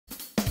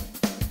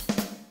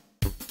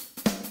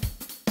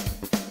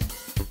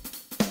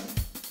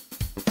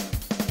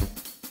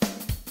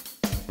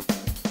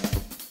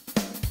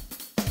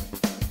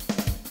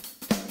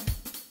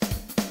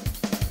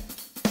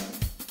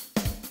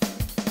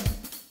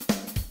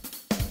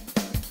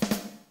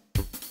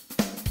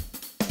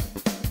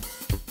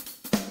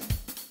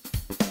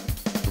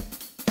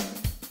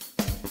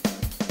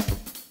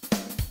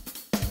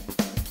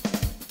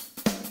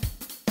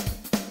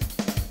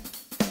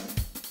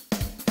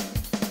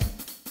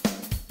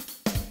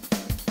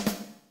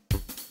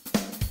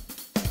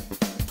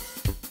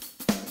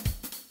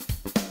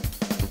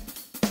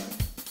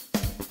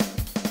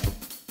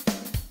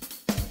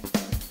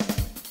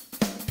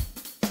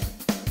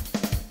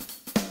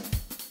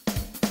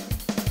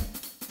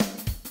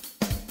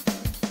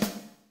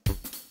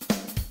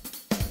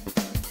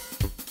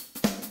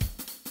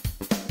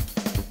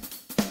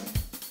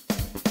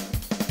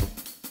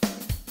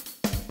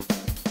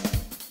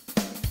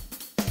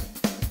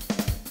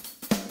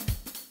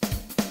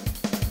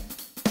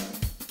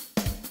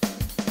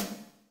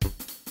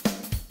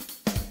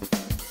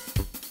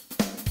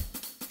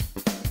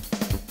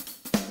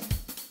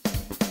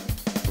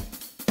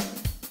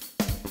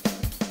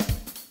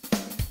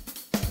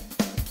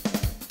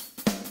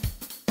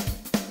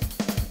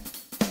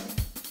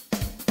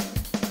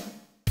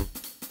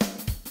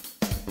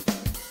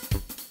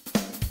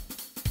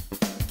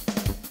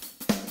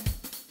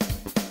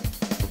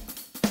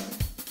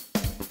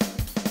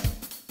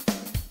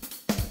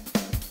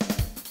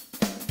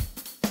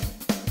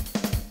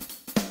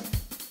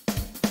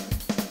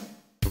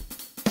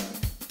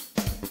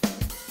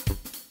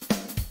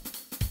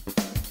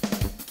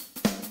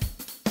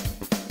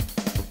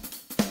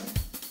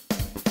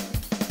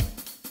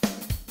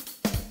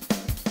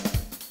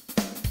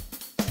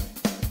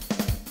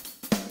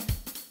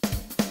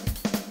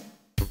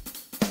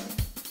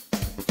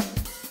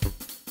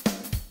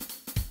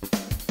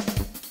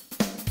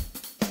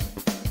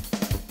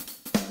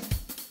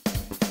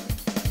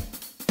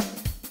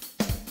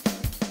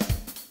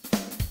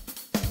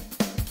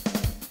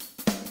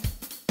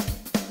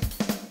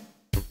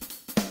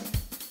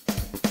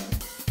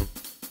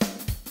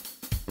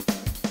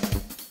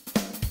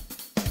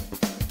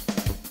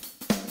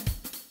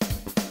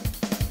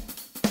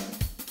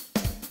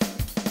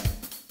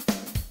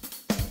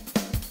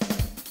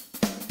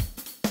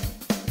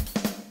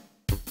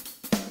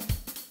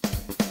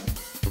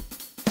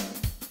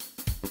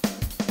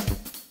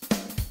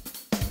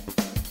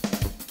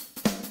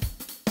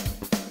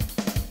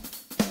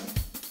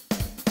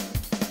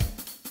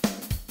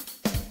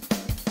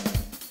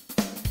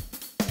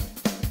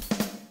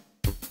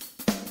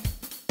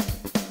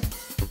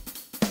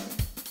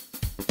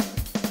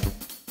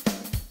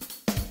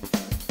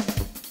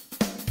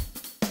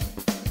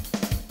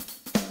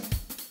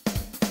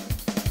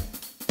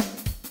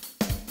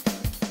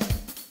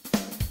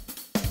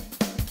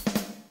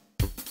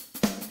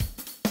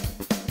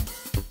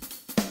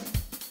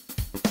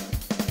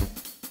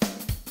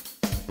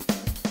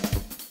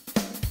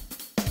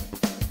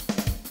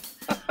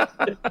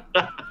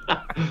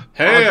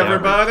Hey,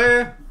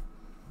 everybody!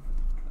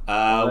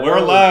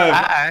 We're live.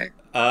 Hi.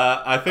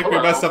 I think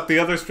we messed up the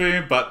other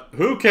stream, but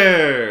who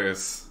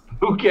cares?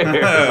 Who cares?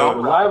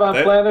 We're live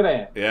on Planet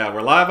Ant. Yeah,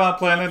 we're live on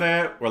Planet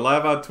Ant. We're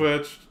live on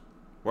Twitch.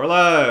 We're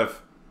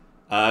live.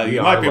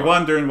 You might be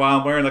wondering why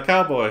I'm wearing a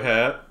cowboy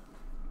hat.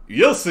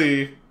 You'll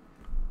see.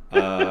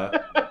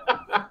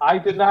 I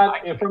did not.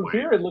 From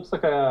here, it looks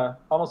like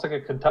almost like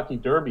a Kentucky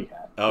Derby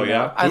hat. Oh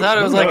yeah, I thought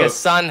it was like a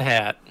sun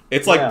hat.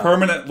 It's like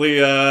permanently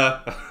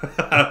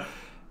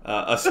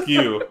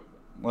askew.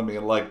 Let me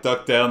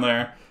duck down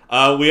there.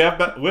 We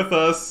have with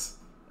us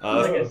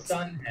like a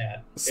sun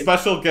hat.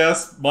 Special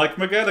guest Mike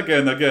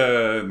McGettigan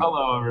again.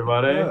 Hello,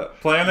 everybody.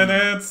 Planet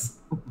Ants,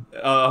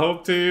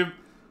 home team,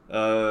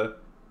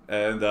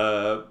 and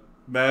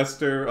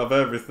master of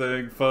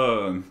everything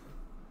fun.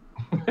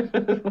 That's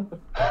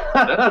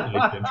a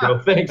nice intro.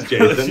 Thanks,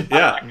 Jason.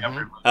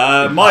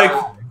 Yeah. Mike,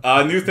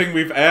 a new thing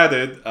we've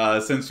added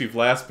since you've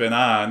last been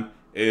on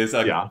is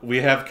we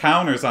have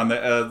counters on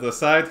the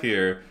side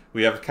here.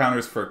 We have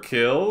counters for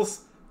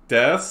kills,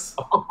 deaths,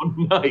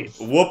 nice,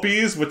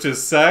 whoopies, which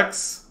is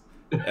sex,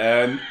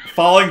 and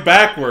falling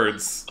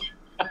backwards.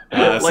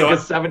 Like a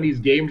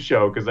 70s game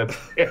show, because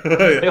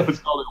it was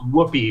called a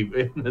whoopee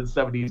in the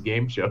 70s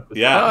game show.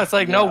 Yeah. Oh, it's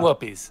like no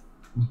whoopies.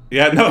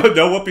 Yeah, no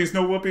whoopies,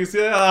 no whoopies.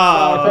 Yeah.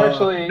 It's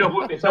actually,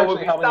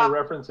 how many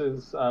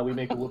references we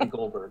make to Whoopi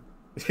Goldberg.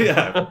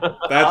 Yeah,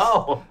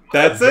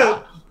 that's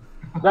it.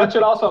 That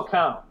should also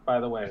count, by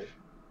the way.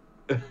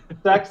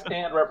 Sex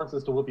and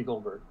references to Whoopi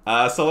Goldberg.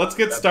 So let's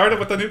get started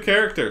with the new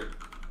character.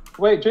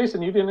 Wait,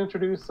 Jason, you didn't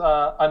introduce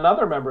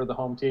another member of the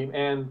home team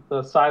and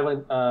the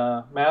silent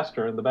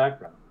master in the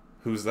background.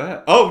 Who's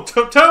that? Oh,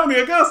 Tony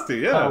Augusti,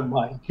 yeah. Oh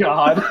my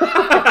god.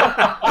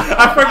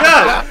 I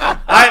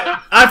forgot.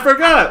 I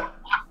forgot.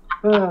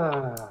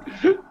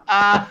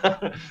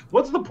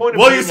 What's the point of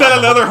Well, you said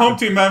another home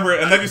team member,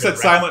 and then you said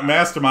silent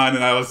mastermind,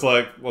 and I was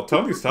like, well,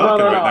 Tony's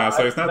talking right now,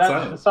 so he's not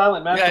silent.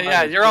 Silent mastermind.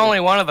 Yeah, you're only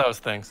one of those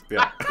things.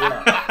 Yeah.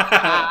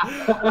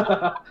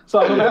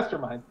 Silent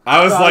mastermind.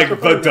 I was like,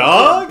 the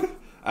dog?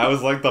 I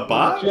was like, the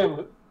bot?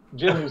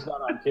 Jim, who's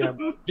not on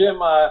camera.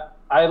 Jim, I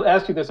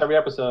ask you this every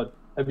episode.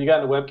 Have you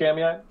gotten a webcam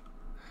yet?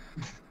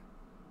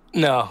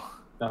 No.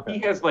 Okay. He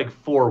has like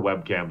 4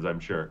 webcams, I'm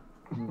sure.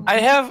 I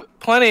have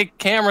plenty of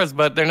cameras,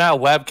 but they're not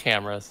web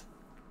cameras.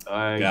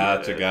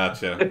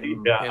 Gotcha.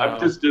 Yeah, I'm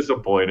just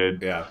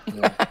disappointed. Yeah.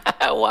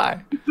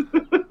 Why?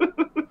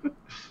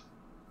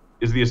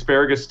 Is the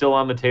asparagus still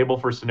on the table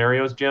for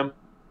scenarios, Jim?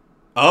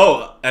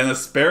 Oh, an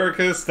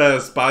asparagus that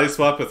is body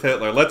swapped with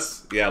Hitler.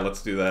 Let's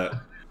do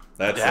that.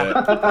 That's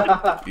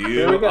it.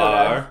 You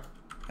are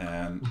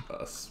an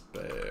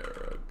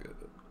asparagus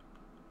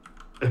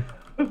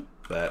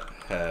that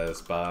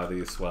has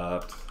body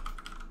swapped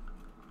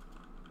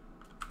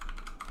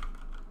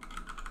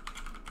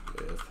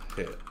with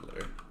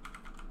Hitler.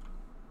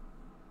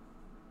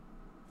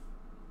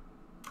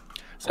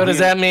 So does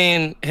that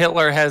mean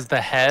Hitler has the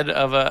head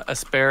of a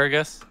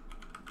asparagus?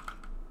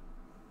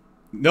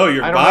 No,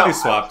 you're body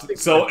swapped.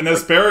 So an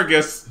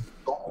asparagus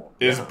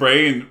is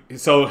brain.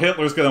 So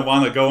Hitler's gonna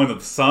want to go into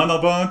the sun a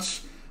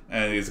bunch,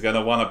 and he's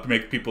gonna want to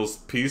make people's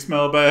pee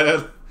smell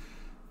bad.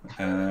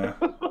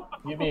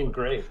 You mean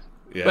great?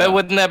 Yeah. But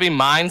wouldn't that be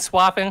mind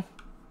swapping?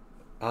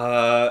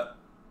 Body.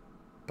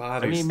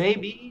 I mean,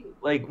 maybe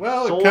like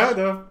soul kind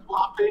of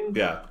swapping.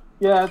 Yeah.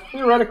 Yeah,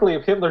 theoretically,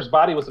 if Hitler's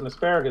body was an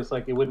asparagus,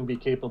 like, it wouldn't be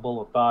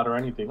capable of thought or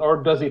anything. Or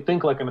does he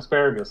think like an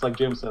asparagus, like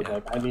Jim said?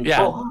 Like, I mean,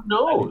 well, who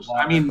knows?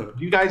 I mean,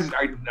 you guys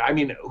are. I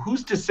mean,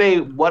 who's to say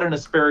what an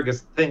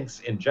asparagus thinks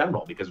in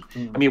general? Because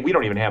I mean, we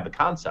don't even have the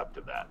concept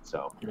of that.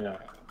 So yeah.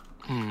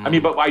 I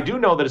mean, but I do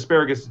know that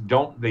asparagus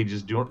don't. They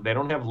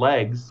don't have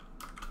legs.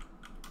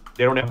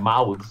 They don't have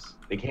mouths.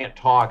 They can't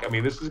talk. I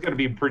mean, this is going to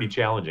be pretty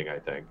challenging, I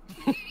think.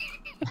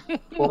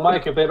 Well,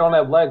 Mike, if they don't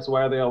have legs,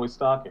 why are they always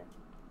stalking?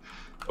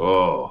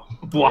 Oh,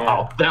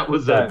 wow. Yeah. That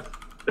was a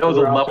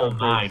level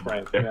 9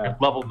 right there. Yeah.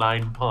 Level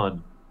 9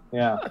 pun.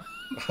 Yeah.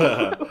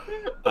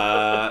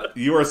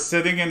 You are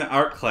sitting in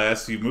art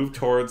class. You move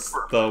towards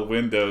the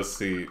window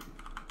seat.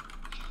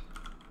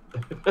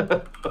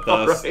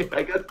 All right,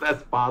 I guess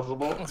that's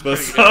possible. The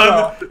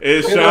sun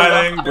is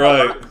shining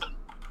bright.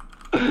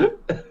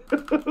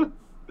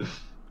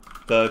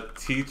 The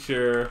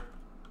teacher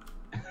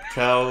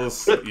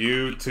tells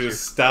you to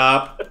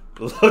stop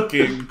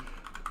looking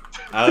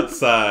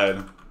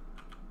outside.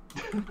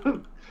 All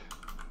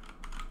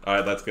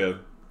right, that's good.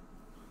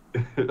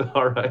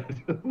 All right.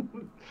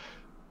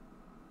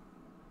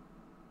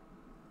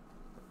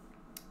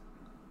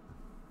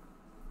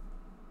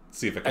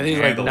 See if I can These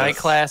are night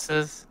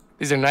classes.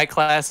 These are night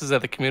classes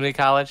at the community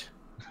college.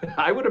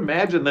 I would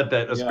imagine that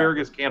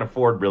asparagus can't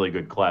afford really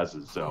good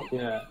classes. So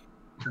yeah,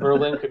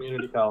 Berlin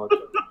Community College.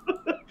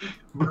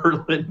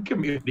 Berlin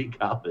Community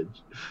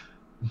College.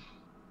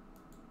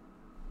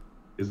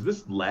 Is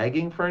this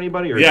lagging for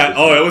anybody? Or yeah,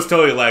 it was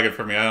totally lagging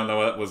for me. I don't know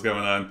what was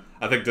going on.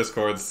 I think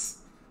Discord's...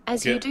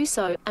 As you do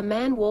so, a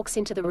man walks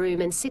into the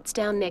room and sits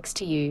down next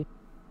to you.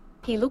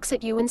 He looks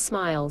at you and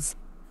smiles.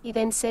 He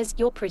then says,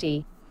 "You're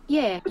pretty.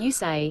 Yeah, you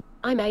say.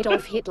 I'm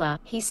Adolf Hitler,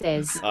 he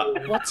says.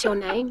 What's your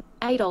name?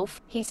 Adolf,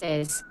 he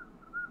says.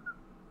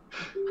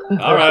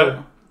 All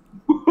right.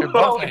 They're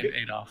both named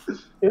Adolf.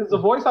 Is the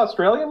voice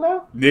Australian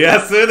now?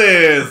 Yes, it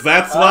is.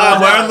 That's why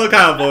I'm wearing the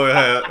cowboy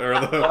hat.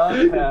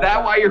 Is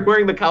that why you're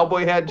wearing the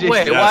cowboy hat, Jason?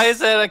 Wait, why is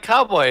that a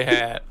cowboy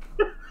hat?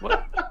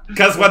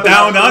 Because we're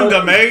down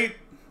under, mate.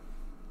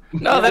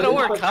 No, they don't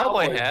wear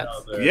cowboy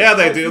hats. Yeah,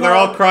 they do. They're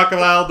all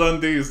Crocodile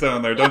Dundees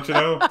down there. Don't you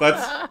know?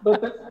 That's.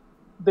 But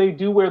they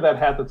do wear that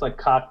hat that's like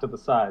cocked to the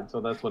side,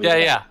 so that's what.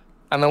 Yeah.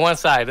 On the one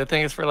side, I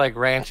think it's for like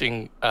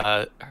ranching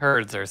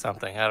herds or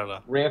something. I don't know.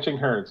 Ranching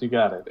herds, you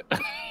got it.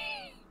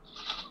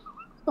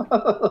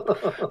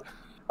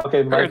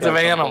 Okay, herds of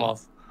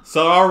animals.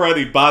 So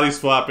already, body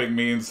swapping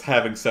means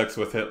having sex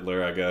with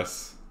Hitler, I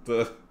guess.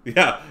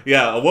 Yeah,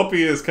 a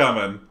whoopee is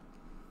coming.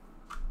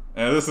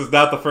 And this is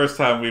not the first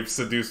time we've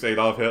seduced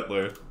Adolf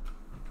Hitler.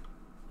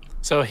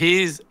 So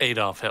he's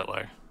Adolf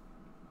Hitler.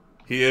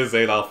 He is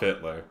Adolf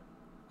Hitler.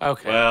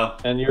 Okay. Well,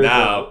 and you're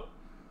now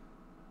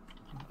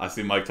I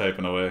see Mike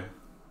typing away.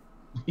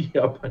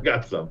 Yep, I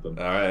got something.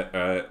 All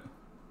right.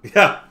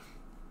 Yeah.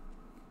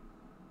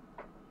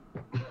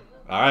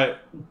 All right.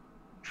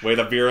 Way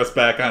to veer us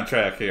back on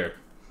track here.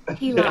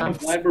 He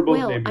laughs.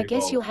 Well, I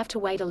guess you'll have to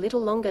wait a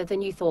little longer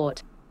than you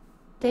thought.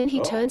 Then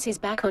he turns his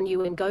back on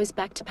you and goes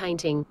back to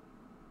painting.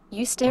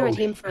 You stare at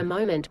him for a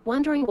moment,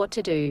 wondering what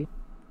to do.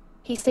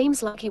 He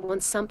seems like he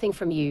wants something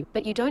from you,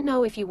 but you don't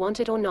know if you want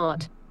it or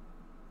not.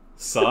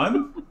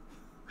 Son?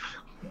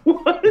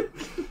 What?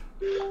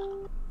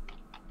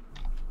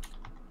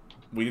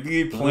 We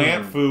need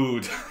plant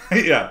food.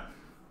 Yeah.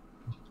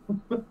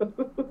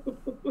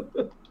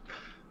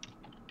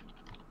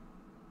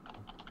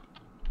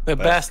 The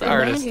best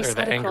artists are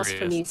the angriest. The man who sat across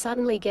from you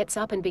suddenly gets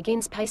up and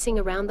begins pacing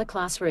around the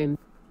classroom.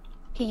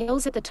 He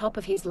yells at the top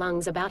of his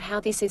lungs about how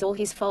this is all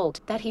his fault,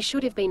 that he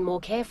should have been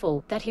more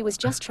careful, that he was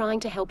just trying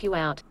to help you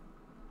out.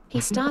 He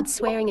starts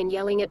swearing and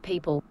yelling at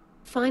people.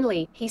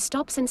 Finally, he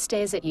stops and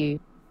stares at you.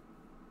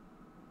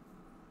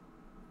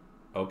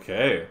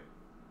 Okay.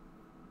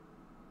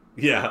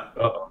 Yeah.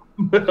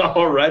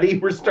 Already?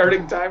 We're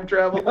starting time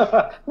travel?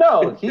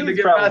 No, he's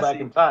traveled back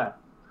in time.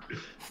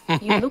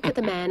 You look at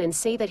the man and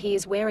see that he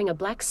is wearing a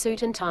black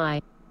suit and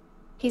tie.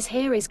 His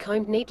hair is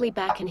combed neatly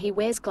back and he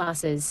wears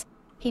glasses.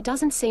 He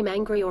doesn't seem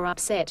angry or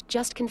upset,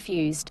 just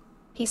confused.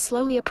 He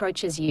slowly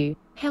approaches you.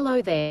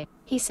 Hello there,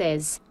 he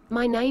says.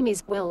 My name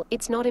is, well,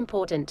 it's not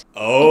important.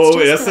 Oh, it's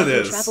just yes that it I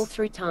can is. Travel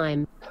through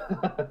time.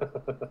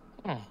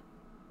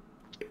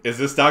 Is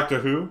this Doctor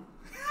Who?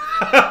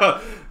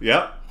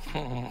 Yep.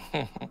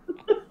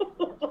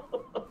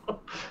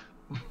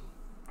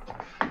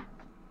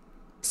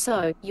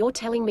 So, you're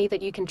telling me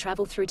that you can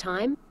travel through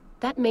time?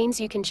 That means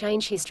you can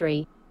change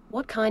history.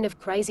 What kind of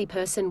crazy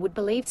person would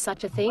believe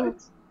such a thing?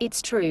 What?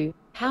 It's true.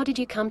 How did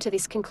you come to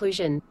this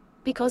conclusion?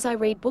 Because I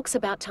read books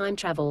about time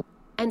travel.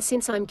 And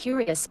since I'm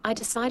curious, I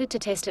decided to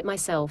test it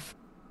myself.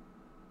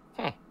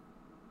 Well,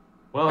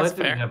 That's that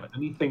didn't fair. have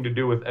anything to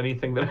do with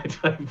anything that I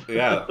typed.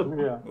 Yeah.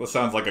 Yeah. Well,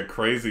 sounds like a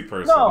crazy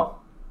person. No.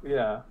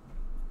 Yeah.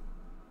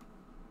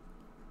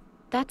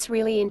 That's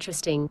really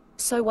interesting.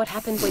 So what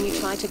happened when you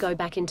tried to go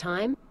back in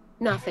time?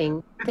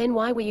 Nothing. Then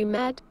why were you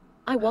mad?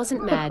 I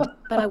wasn't mad,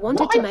 but I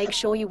wanted to make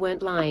sure you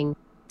weren't lying.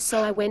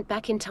 So I went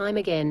back in time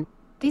again.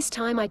 This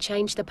time I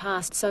changed the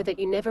past so that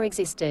you never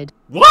existed.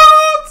 What?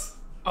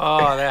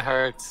 Oh, that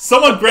hurts.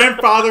 Someone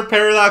grandfather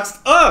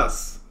paradoxed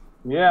us.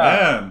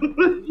 Yeah.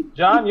 Man.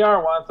 John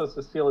Yar wants us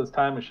to steal his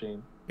time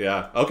machine.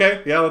 Yeah.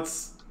 Okay. Yeah.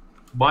 Let's.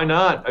 Why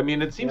not? I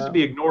mean, it seems to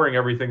be ignoring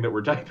everything that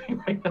we're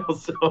typing right now.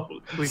 So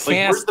We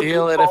can't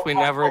steal it if we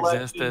never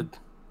existed.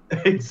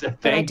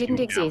 But I didn't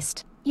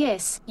exist.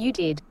 Yes, you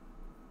did.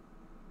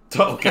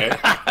 Okay.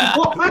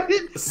 What?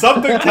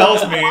 Something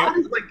tells me.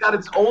 It's like got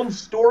its own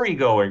story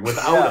going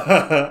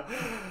without.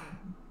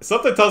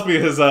 Something tells me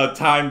his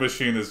time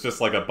machine is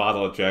just like a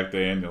bottle of Jack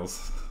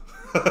Daniels.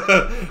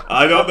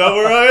 I don't know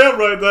where I am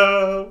right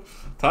now.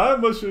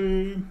 Time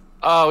machine.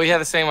 Oh, we had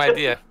the same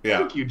idea. Yeah.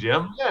 Thank you,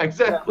 Jim. Yeah,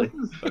 exactly.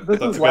 This That's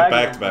a is good lagging.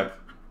 back to back.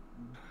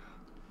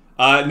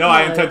 No,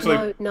 I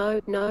intentionally.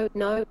 No. Oh.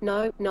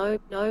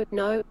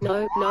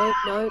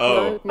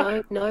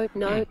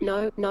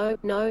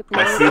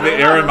 I see the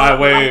error in my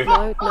way.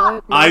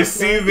 I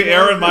see the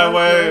error in my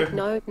way.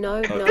 No.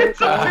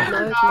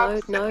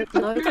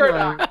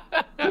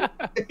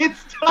 It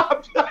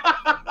stopped.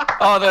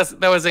 Oh,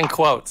 that was in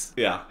quotes.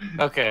 Yeah.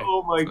 Okay.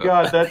 Oh my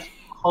god, that's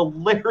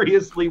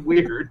hilariously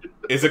weird.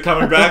 Is it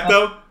coming back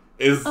though?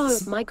 Oh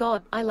my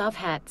god, I love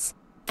hats.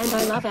 And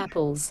I love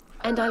apples.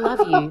 And I love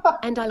you.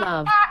 And I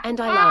love. And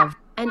I love.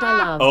 And I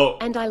love. Oh.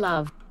 And I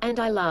love. And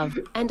I love.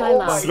 And I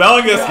love.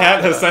 Smelling this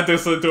hat has sent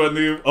us into a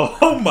new.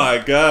 Oh my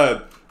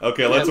god.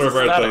 Okay, let's this is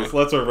revert better. this.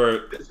 Let's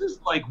revert. This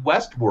is like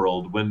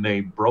Westworld when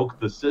they broke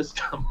the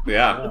system.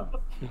 Yeah.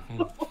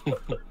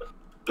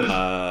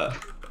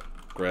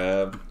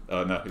 Grab.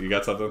 Oh no, you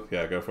got something?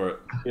 Yeah, go for it.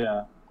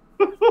 Yeah.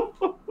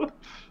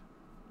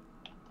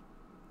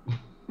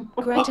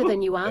 Greater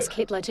than you ask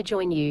Hitler to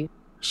join you.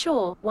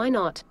 Sure, why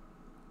not?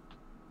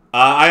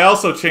 I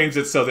also changed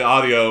it so the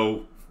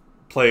audio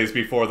plays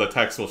before the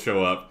text will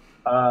show up.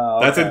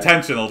 Okay. That's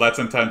intentional. That's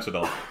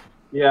intentional.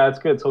 Yeah, it's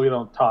good so we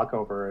don't talk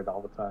over it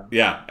all the time.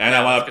 Yeah, and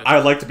I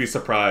like to be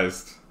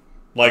surprised.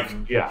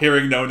 Like,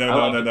 hearing no.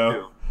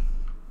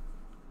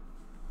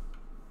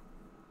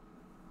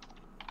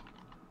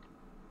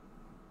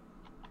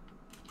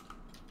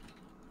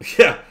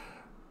 Yeah.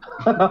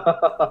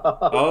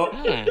 Oh.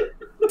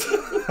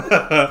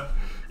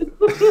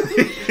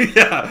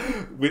 Yeah.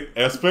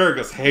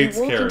 Asparagus hates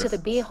You walk carrots. into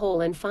the beer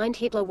hall and find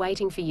Hitler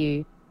waiting for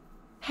you.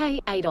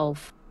 Hey,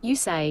 Adolf. You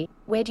say,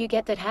 where'd you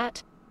get that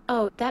hat?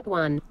 Oh, that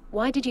one.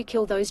 Why did you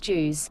kill those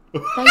Jews?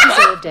 They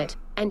deserved it.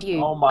 And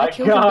you. Oh my I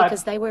killed God. them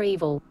because they were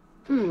evil.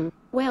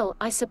 Well,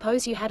 I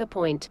suppose you had a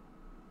point.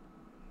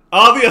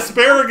 Oh, the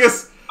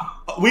asparagus!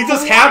 We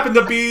just happened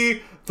to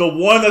be the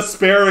one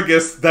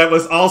asparagus that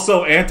was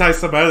also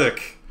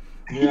anti-Semitic.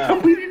 Yeah.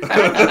 We didn't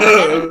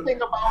say anything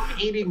about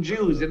hating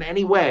Jews in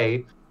any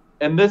way,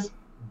 and this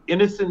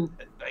innocent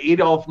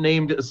Adolf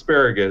named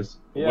asparagus.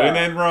 When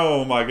in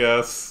Rome, I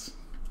guess.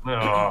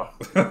 Oh.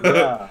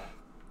 Yeah.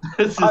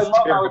 This is I love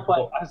how terrible. it's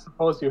like, I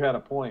suppose you had a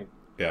point.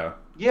 Yeah.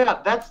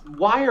 Yeah, that's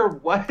why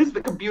is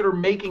the computer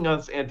making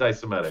us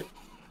anti-Semitic?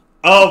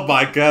 Oh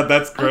my God,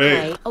 that's great.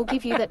 Okay, I'll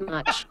give you that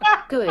much.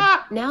 Good.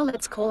 Now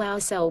let's call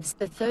ourselves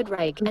the Third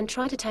Reich and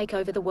try to take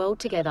over the world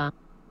together.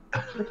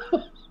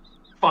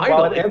 Finally.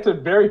 Well, it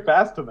answered very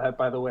fast to that,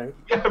 by the way.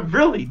 Yeah, it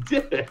really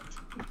did.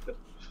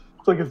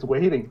 It's like it's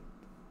waiting.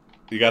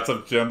 You got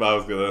some Jim? I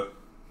was gonna.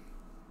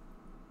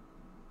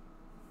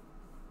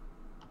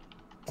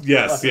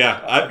 Yes,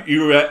 yeah.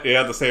 You had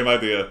the same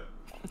idea.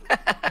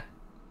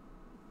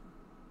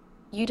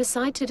 You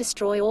decide to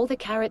destroy all the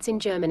carrots in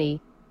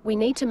Germany. We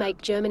need to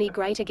make Germany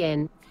great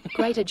again.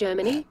 Greater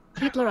Germany?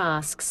 Hitler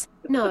asks.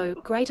 No,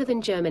 greater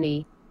than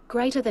Germany.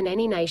 Greater than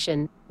any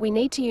nation. We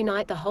need to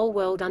unite the whole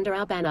world under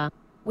our banner.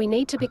 We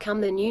need to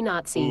become the new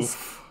Nazis.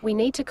 We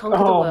need to conquer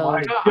the world. Oh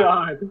my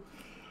God.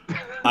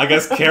 I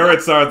guess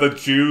carrots are the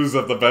Jews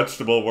of the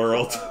vegetable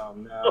world. Oh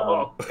no.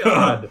 Oh,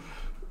 God.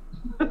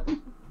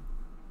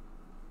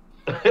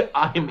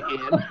 I'm in.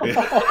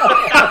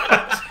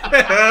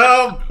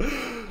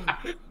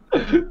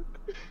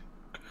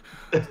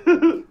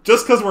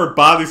 Just because we're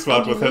body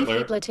swapped And you with leave Hitler.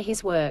 Hitler to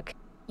his work.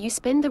 You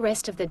spend the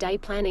rest of the day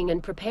planning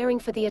and preparing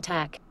for the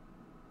attack.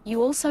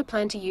 You also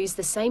plan to use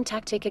the same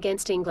tactic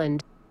against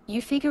England.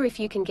 You figure if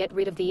you can get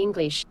rid of the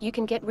English, you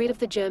can get rid of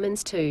the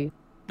Germans too.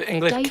 The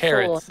English Day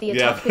carrots. 4, the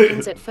attack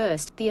begins at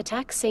first. The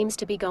attack seems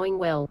to be going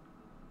well.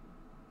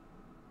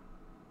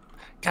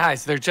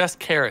 Guys, they're just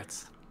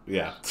carrots.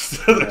 Yeah,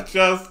 they're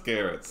just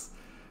carrots.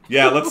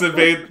 Yeah, let's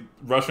invade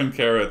Russian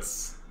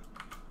carrots.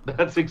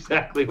 That's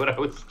exactly what I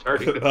was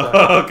starting to say.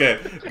 Okay,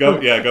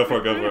 go. Yeah, go for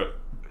it. Go for it.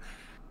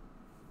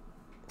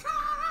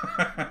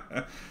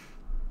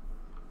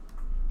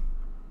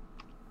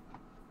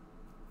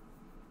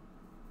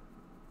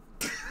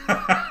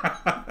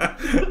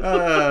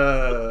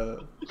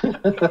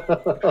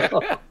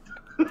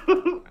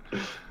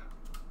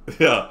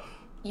 Yeah.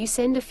 You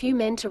send a few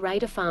men to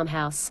raid a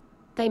farmhouse.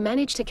 They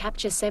manage to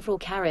capture several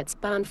carrots,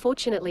 but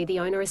unfortunately the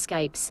owner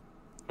escapes.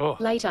 Oh.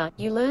 Later,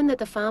 you learn that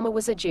the farmer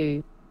was a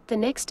Jew. The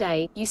next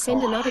day, you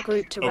send another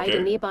group to raid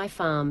a nearby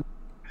farm.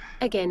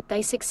 Again,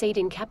 they succeed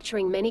in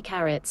capturing many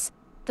carrots.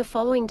 The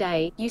following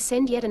day, you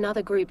send yet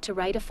another group to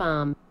raid a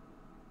farm.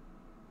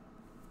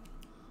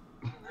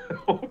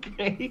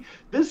 Okay,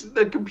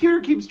 the computer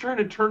keeps trying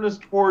to turn us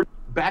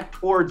back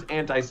towards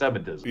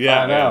anti-Semitism.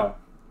 Yeah, I know.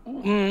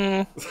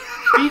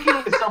 Speaking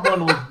as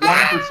someone with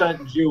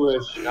 1%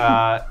 Jewish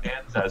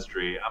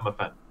ancestry, I'm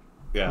offended.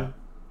 Yeah.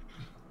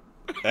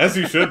 As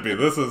you should be.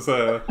 This is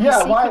Yeah,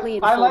 secretly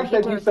I inform like that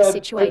Hitler you of the said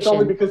it's only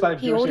situation. because I have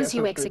He Jewish orders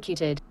you ancestry.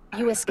 executed.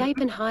 You escape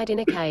and hide in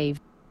a cave.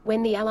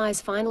 When the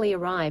Allies finally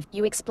arrive,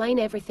 you explain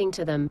everything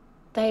to them.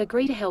 They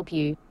agree to help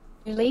you.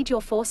 You lead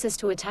your forces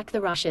to attack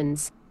the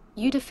Russians.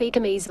 You defeat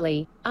them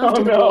easily.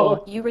 After the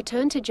war, you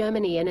return to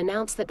Germany and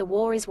announce that the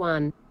war is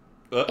won.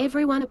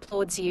 Everyone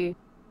applauds you.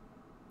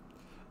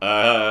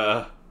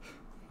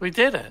 We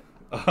did it.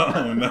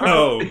 Oh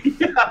no.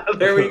 Yeah,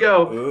 there we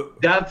go.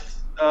 That's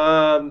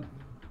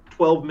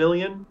 12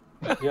 million.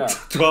 Yeah.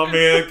 12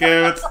 million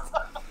carrots.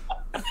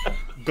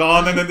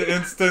 Gone in an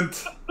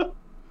instant.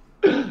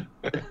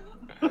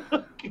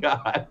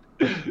 God.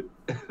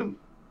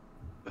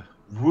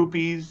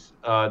 Rupees,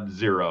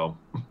 0.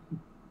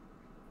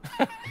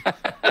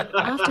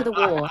 After the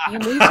war, you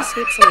move to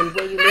Switzerland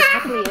where you live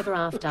happily ever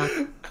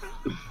after.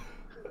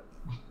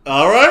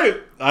 All right,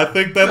 I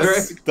think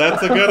that's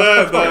a good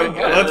end.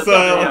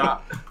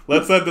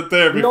 Let's end it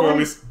there before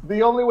we.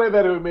 The only way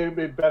that it would have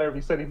made better if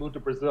he said he moved to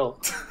Brazil.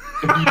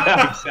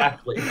 Yeah,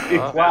 exactly.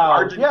 Wow.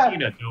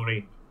 Argentina,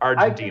 Tony.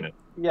 Argentina.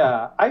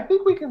 I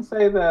think we can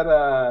say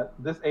that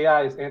this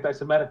AI is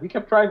anti-Semitic. We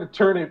kept trying to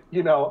turn it,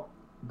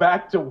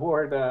 back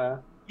toward the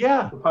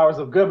powers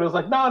of good, but it was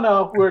like,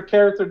 no, we're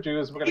carrots or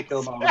Jews. We're gonna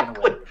kill them all.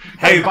 Exactly.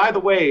 Hey, by the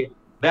way,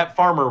 that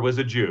farmer was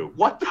a Jew.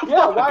 What the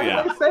fuck? Why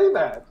did they say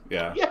that?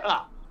 Yeah.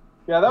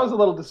 Yeah, that was a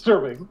little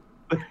disturbing.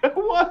 It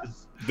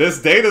was.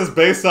 This data is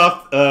based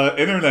off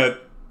internet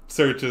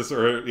searches,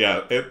 or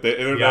the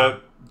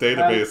internet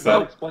database that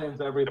up.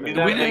 explains everything. I mean,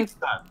 that makes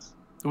sense.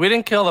 We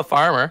didn't kill the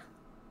farmer.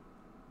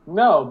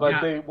 No,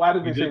 but why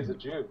did they say he's a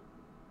Jew?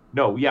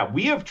 No, yeah,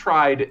 we have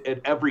tried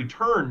at every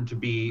turn to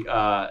be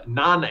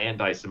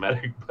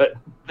non-anti-Semitic, but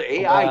the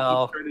AI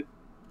keeps trying to,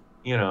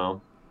 you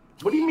know.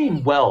 What do you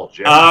mean, well,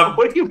 Jim?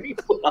 What do you mean,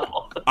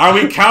 well? Are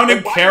we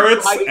counting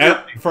carrots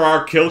for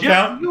our kill Jim,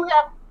 count?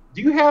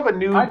 Do you have a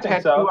new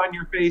tattoo on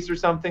your face or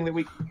something that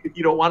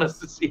you don't want us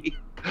to see?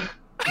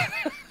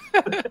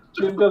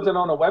 Jim doesn't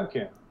own a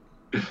webcam.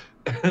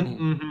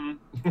 Mm-hmm.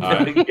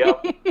 Right.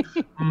 Yep.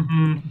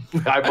 Mm-hmm.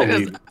 I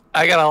believe.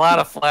 I got a lot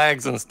of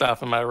flags and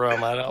stuff in my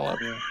room. I don't want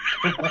you.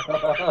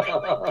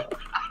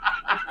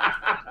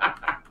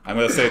 I'm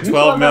gonna say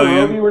 12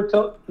 million.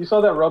 You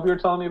saw that robe you were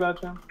telling me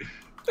about, Jim?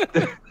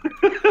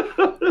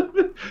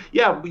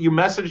 Yeah, you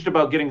messaged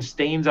about getting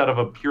stains out of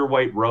a pure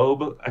white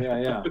robe.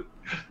 Yeah.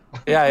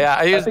 Yeah.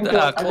 I used I think they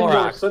were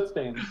Clorox. soot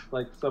stains,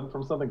 like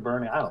from something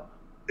burning. I don't know.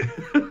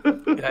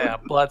 Yeah,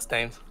 blood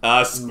stains.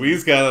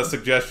 Squeeze got a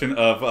suggestion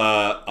of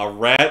a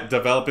rat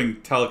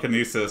developing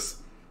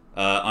telekinesis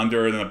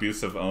under an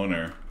abusive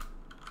owner.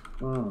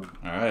 All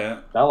right.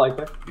 I like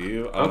it.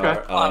 You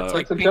are it's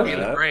like Pinky in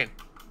the Brain.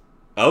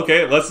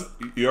 Okay,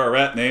 you're a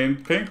rat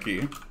named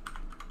Pinky.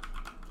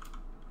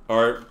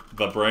 Or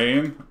the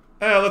Brain.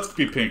 Let's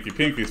be Pinky.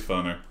 Pinky's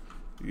funner.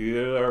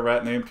 You're a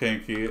rat named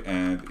Pinky,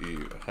 and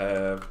you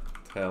have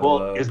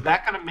Well, is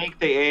that going to make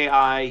the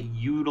AI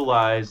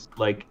utilize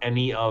like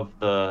any of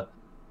the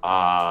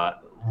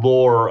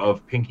lore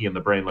of Pinky and the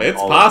Brain? Like,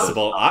 it's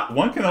possible.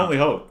 One can only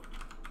hope.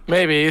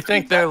 Maybe. You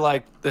think they're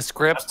like the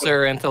scripts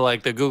are into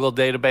like the Google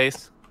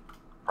database?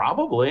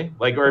 Probably.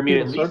 Like, or I mean,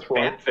 at least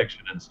fan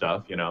fiction and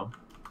stuff, you know.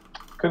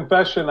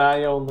 Confession: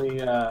 I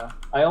only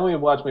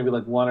watched maybe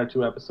like 1 or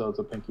 2 episodes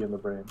of Pinky and the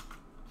Brain.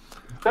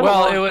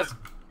 Well,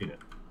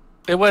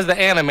 it was the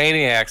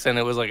Animaniacs, and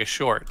it was like a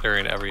short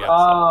during every episode.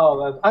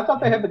 Oh, I thought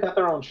they had got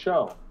their own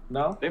show.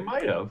 No, they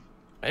might have.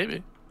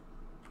 Maybe.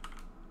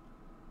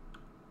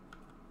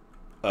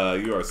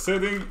 You are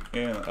sitting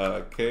in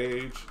a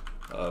cage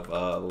of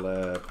a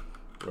lab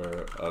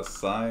where a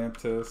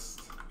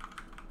scientist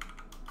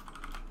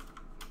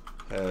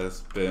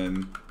has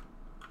been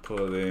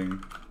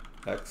putting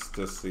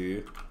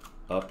ecstasy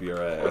up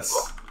your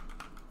ass.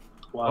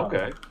 Wow.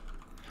 Okay.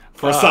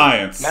 For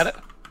science.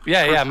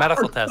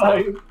 Medical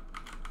testing.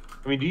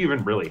 I mean, do you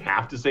even really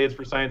have to say it's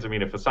for science? I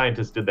mean, if a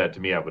scientist did that to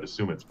me, I would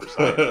assume it's for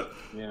science.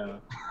 Yeah.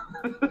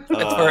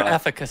 It's for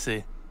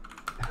efficacy.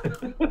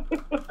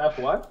 F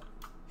what?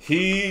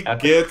 He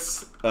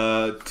gets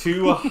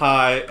too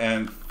high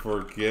and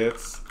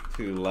forgets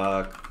to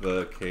lock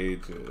the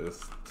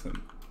cages.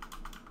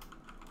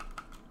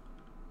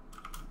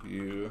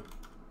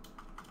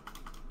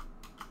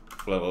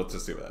 Well, let's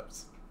just see what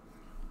happens.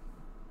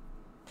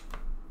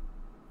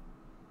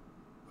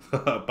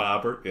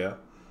 Bobbert, yeah.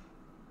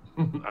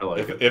 I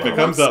like it. If it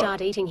comes up.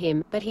 Start eating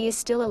him, but he is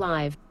still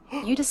alive.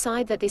 You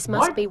decide that this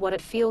must be what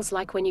it feels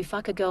like when you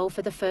fuck a girl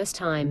for the first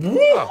time.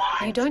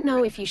 You don't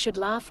know if you should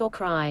laugh or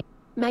cry.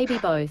 Maybe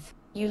both.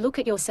 You look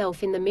at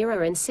yourself in the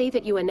mirror and see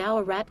that you are now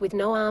a rat with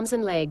no arms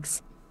and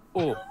legs.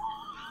 Oh.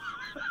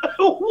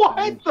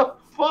 What the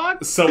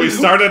fuck? So we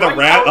started a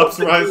rat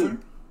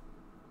uprising?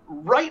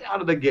 Right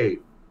out of the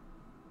gate.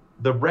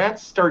 The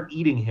rats start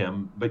eating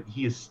him, but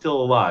he is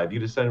still alive. You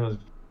decided it was...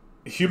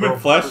 Human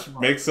flesh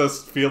makes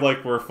us feel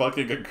like we're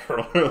fucking a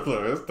girl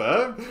this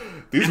time.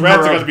 These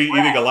rats are going to be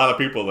eating a lot of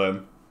people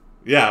then.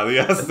 Yeah,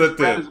 yes, that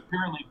did. Is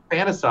apparently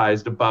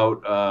fantasized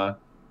about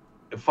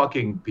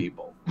fucking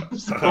people.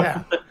 So,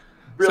 yeah.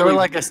 Really,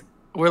 so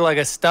we're like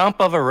a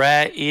stump of a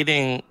rat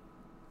eating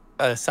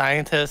a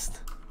scientist.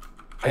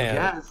 I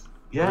guess.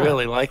 Yeah.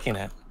 Really liking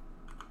it.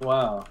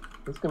 Wow.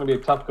 This is going to be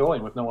a tough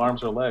going with no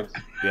arms or legs.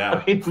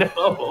 Yeah. I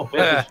know.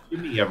 There's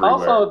shimmy everywhere.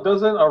 Also,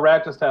 doesn't a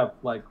rat just have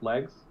like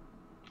legs?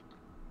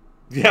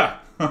 Yeah.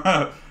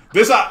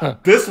 This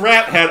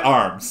rat had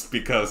arms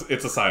because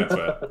it's a science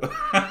rat.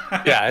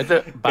 Yeah,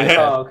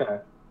 okay.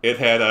 It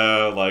had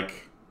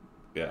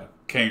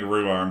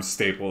kangaroo arms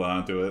stapled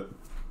onto it.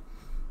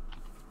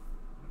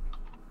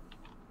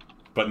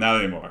 But not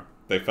anymore.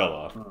 They fell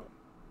off.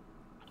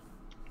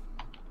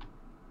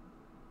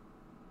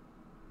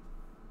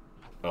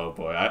 Oh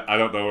boy, I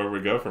don't know where we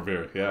go from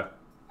here. Yeah.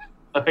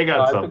 I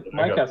got something.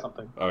 Mike has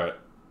something. All right.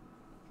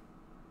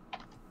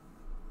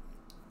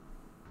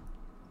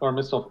 Or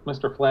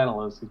Mr.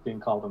 Flannel, as he's being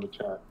called in the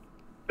chat.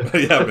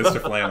 Yeah,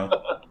 Mr.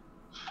 Flannel.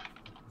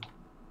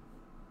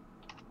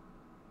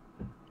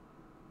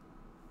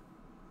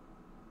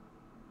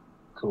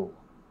 Cool.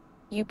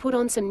 You put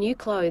on some new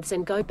clothes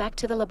and go back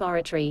to the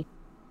laboratory.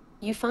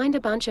 You find a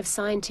bunch of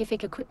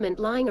scientific equipment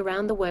lying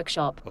around the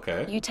workshop.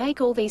 Okay. You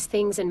take all these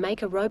things and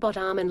make a robot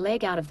arm and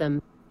leg out of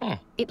them.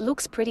 It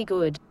looks pretty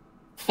good.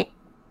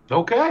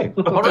 Okay.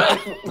 All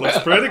right. Looks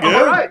pretty good.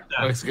 All right.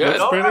 Looks good.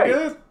 Looks pretty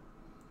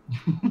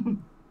good.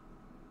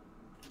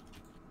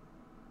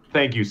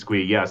 Thank you,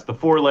 Squee. Yes, the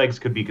 4 legs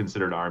could be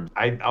considered arms.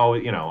 I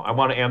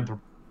want to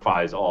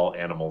anthropomorphize all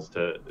animals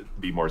to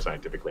be more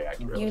scientifically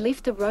accurate. You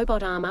lift the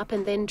robot arm up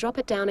and then drop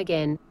it down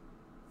again.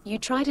 You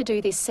try to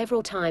do this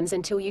several times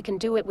until you can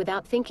do it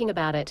without thinking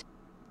about it.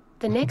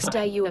 The next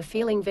day you are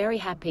feeling very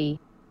happy.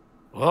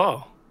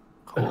 Whoa.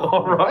 Cool.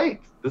 All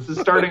right. We're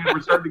starting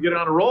to get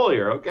on a roll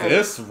here. Okay.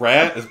 This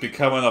rat is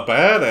becoming a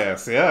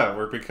badass. Yeah,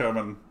 we're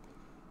becoming...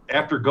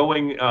 After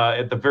going,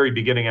 at the very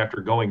beginning,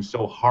 after going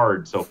so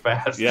hard, so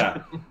fast.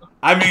 Yeah.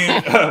 I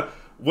mean,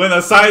 when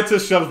a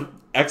scientist shoves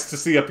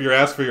ecstasy up your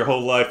ass for your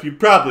whole life, you'd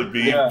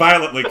probably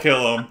violently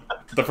kill him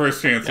the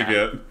first chance you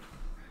get.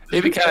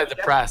 He'd be kind of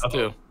depressed,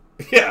 too.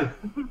 Yeah.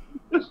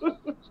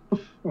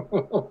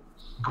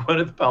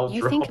 Gwyneth Paltrow.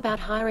 You think about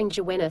hiring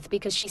Gwyneth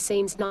because she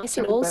seems nice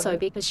and also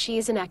because she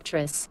is an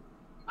actress.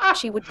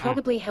 She would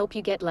probably help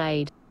you get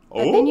laid.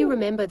 But then you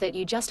remember that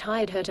you just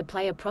hired her to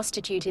play a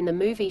prostitute in the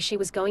movie she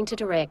was going to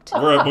direct.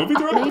 We're a movie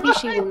director? Maybe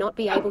she will not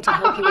be able to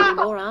help you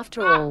anymore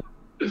after all.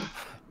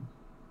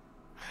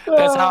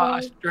 That's how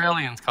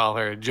Australians call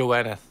her,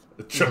 Gwyneth.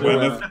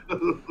 Gwyneth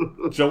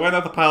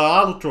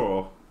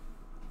Paltrow.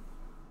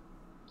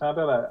 How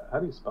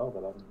do you spell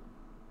that?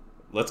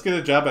 Let's get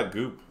a job at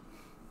Goop.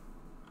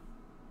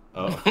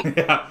 Oh,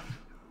 yeah.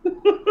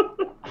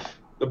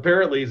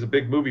 Apparently, he's a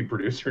big movie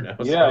producer now.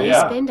 Yeah, You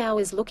spend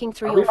hours looking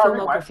through your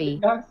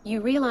filmography.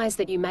 You realize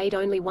that you made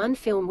only one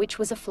film which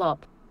was a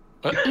flop.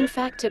 In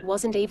fact, it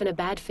wasn't even a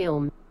bad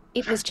film.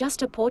 It was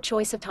just a poor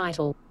choice of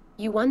title.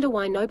 You wonder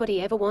why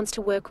nobody ever wants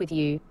to work with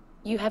you.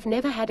 You have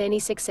never had any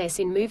success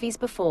in movies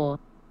before.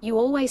 You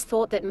always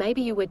thought that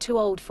maybe you were too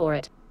old for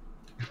it.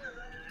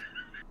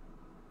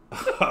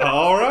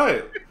 All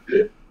right.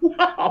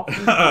 Wow.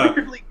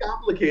 Weirdly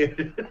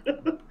complicated.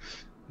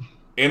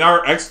 In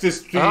our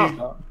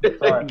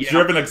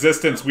ecstasy-driven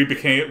existence, we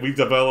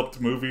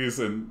developed movies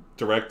and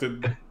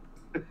directed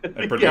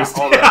and produced.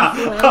 You are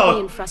angry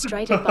and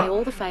frustrated by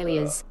all the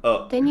failures.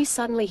 Then you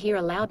suddenly hear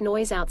a loud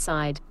noise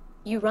outside.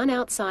 You run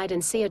outside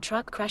and see a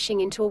truck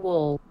crashing into a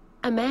wall.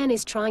 A man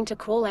is trying to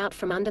crawl out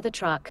from under the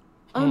truck.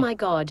 Oh my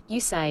God, you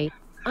say.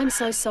 I'm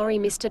so sorry,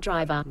 Mr.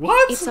 Driver.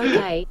 What? It's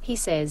okay, he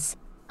says.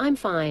 I'm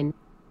fine.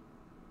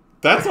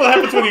 That's what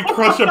happens when you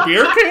crush a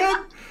beer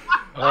can?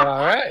 All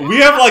right. We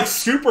have like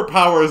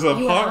superpowers of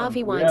You harm. are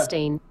Harvey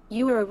Weinstein.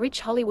 You are a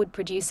rich Hollywood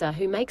producer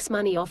who makes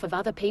money off of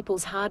other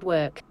people's hard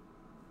work.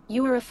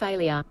 You are a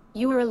failure.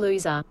 You are a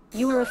loser.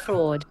 You are a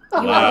fraud.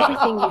 You are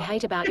everything you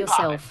hate about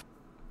yourself.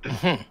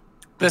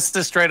 This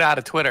is straight out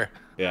of Twitter.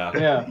 Yeah.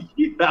 Yeah,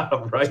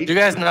 right. Do you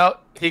guys know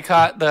he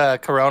caught the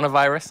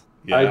coronavirus?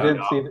 Yeah. I did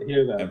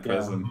hear that. In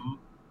prison.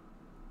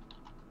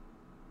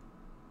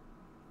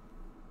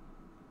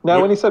 Now,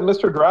 when he said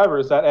Mr. Driver,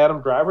 is that Adam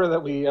Driver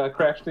that we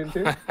crashed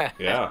into?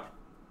 Yeah.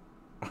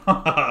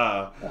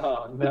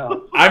 Oh,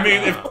 no. I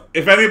mean,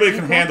 if anybody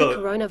can handle it.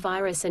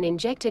 Coronavirus and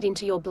inject it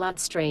into your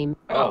bloodstream.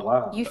 Oh,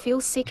 wow. You feel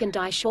sick and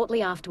die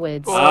shortly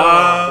afterwards.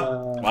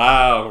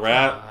 Wow,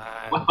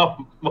 rat.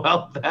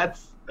 Well, that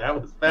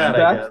was bad,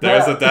 I guess.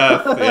 There's a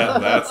death. Yeah,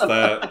 that's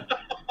that.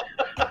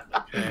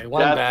 Okay,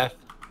 one death.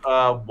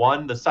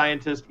 One, the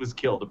scientist was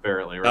killed,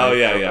 apparently, right? Oh,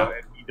 yeah,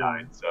 and he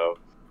died, so...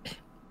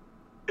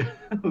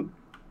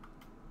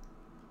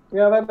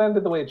 Yeah, that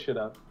ended the way it should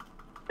have.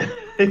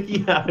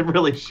 Yeah, it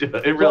really should.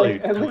 It really.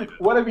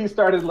 What if he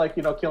started, like,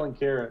 killing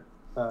Carrot?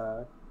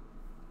 Oh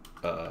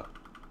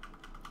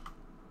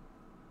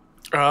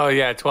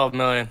yeah, 12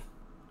 million.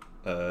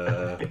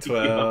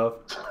 12.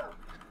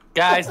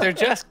 Guys, they're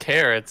just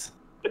carrots.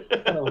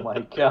 Oh my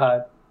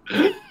God.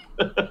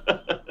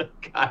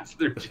 Guys,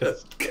 they're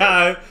just.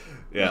 God.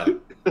 Yeah.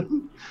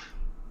 All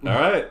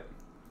right.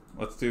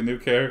 Let's do new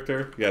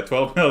character. Yeah,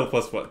 12 mil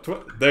plus what?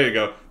 There you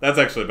go. That's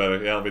actually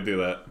better. Yeah, let me do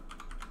that.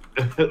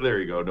 There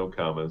you go. No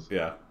commas.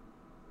 Yeah.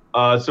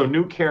 So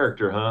new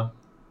character, huh?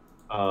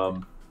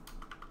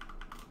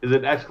 Is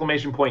it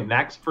exclamation point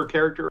next for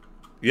character?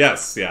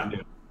 Yes. Yeah.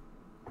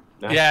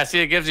 Next? Yeah.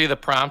 See, it gives you the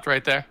prompt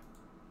right there.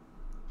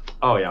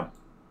 Oh yeah.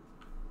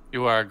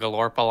 You are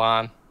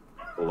Galorpalon.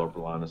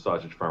 Galorpalon, a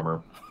sausage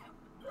farmer.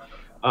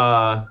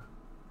 So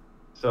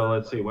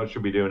let's see. What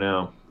should we do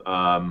now?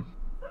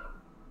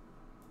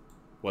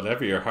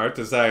 Whatever your heart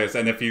desires.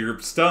 And if you're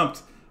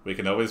stumped, we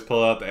can always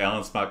pull out the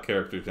Alan Smock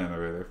character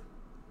generator.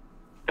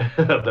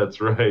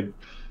 That's right.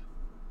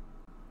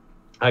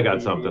 I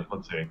got something.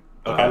 Let's see.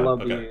 Okay, I love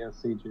the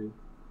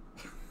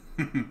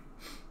CG.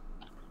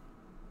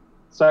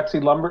 Sexy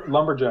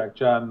lumberjack,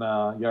 John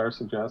Yar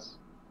suggests.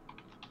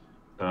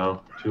 Oh,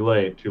 too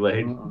late. Too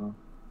late.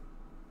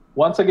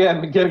 Once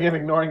again, McGettigan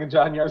ignoring a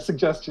John Yar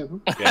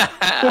suggestion. Yeah.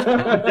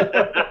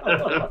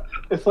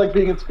 It's like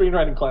being in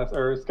screenwriting class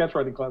or sketch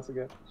writing class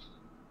again.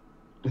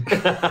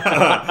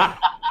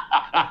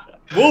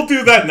 We'll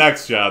do that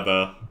next job,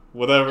 though.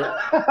 Whatever.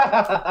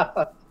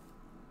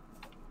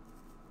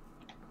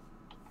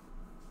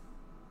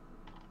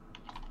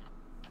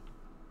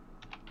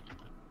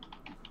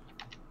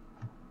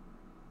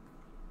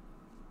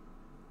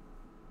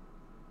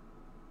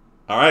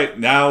 All right,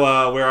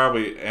 now where are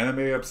we?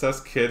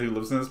 Anime-obsessed kid who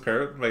lives in his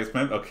parents'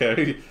 basement.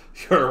 Okay,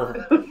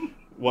 you're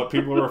what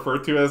people refer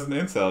to as an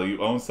incel.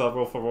 You own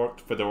several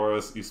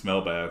fedoras. You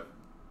smell bad.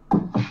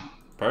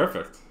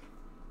 Perfect.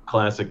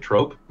 Classic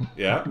trope.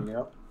 Yeah.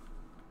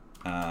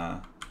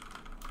 Yep.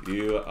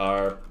 You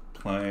are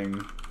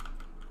playing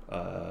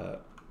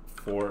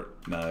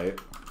Fortnite.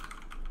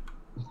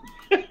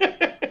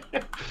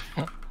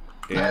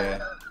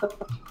 And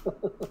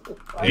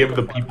give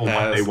the people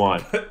what they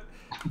want.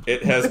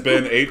 It has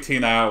been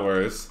 18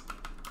 hours.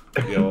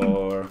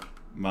 Your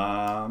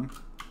mom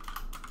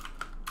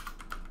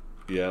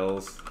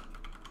yells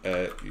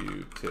at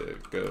you to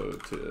go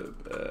to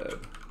bed.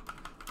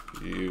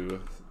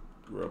 You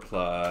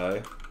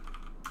reply.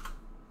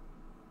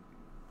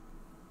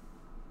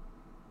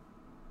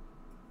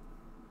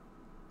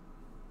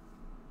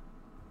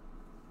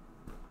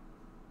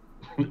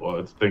 Well,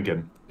 it's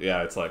thinking.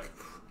 Yeah, it's like,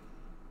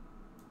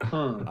 I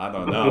don't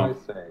What know. do I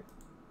say?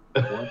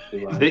 What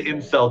do I The say?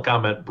 incel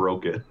comment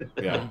broke it.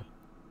 Yeah.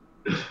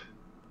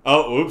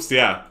 Oh, oops,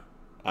 yeah.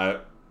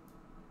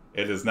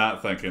 It is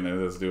not thinking, it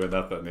is doing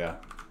nothing, yeah.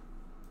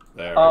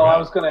 There we go. I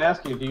was going to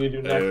ask you, do you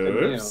do next and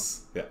new?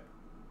 Oops. Yeah.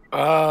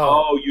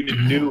 Oh, you did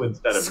new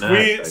instead of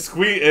next.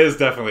 Squee is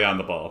definitely on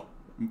the ball.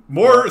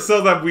 More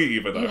so than we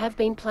even You are. have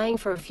been playing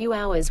for a few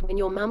hours when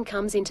your mum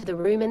comes into the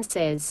room and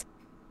says,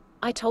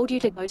 I told you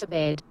to go to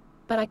bed,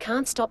 but I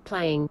can't stop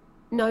playing.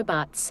 No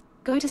buts.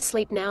 Go to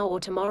sleep now or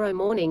tomorrow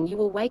morning you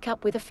will wake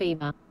up with a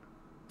fever.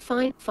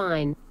 Fine,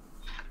 fine.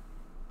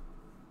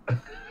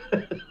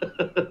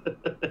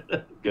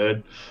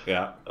 Good.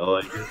 Yeah. I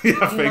like it. Yeah, You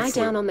fake lie sleep.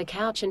 down on the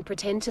couch and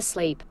pretend to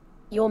sleep.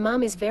 Your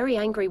mum is very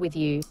angry with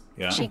you.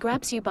 Yeah. She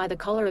grabs you by the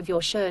collar of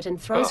your shirt and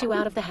throws you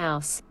out of the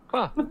house.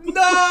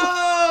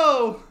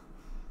 No!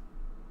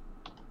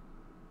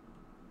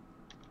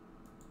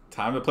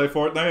 Time to play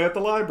Fortnite at the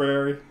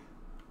library.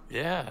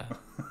 Yeah.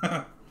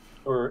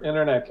 Or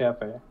internet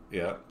cafe.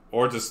 Yeah.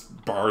 Or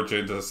just barge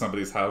into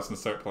somebody's house and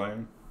start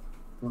playing.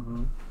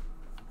 Mm-hmm.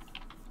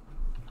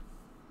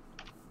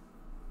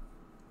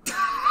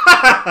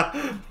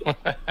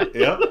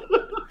 Yep.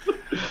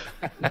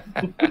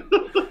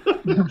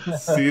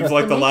 Seems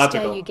like the next day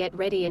logical. you get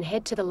ready and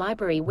head to the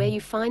library where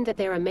you find that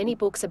there are many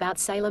books about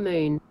Sailor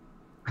Moon.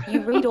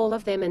 You read all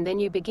of them and then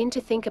you begin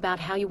to think about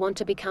how you want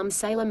to become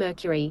Sailor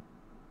Mercury.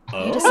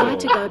 You decide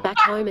to go back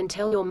home and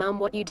tell your mum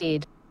what you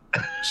did.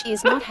 She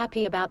is not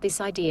happy about this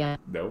idea.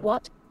 Nope.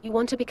 What? You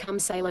want to become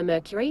Sailor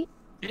Mercury?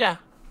 Yeah.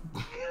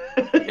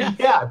 Yeah,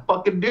 I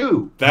fucking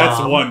do. That's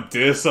Mom. one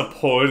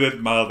disappointed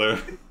mother.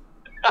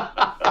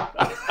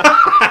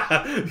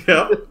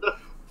 Yep.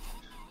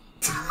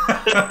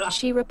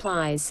 She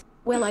replies,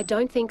 well, I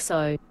don't think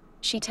so.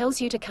 She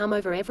tells you to come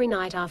over every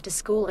night after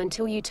school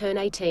until you turn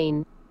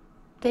 18.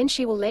 Then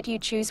she will let you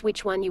choose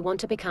which one you want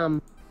to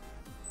become.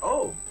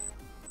 Oh.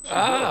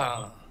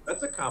 Ah.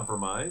 That's a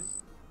compromise.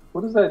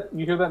 What is that?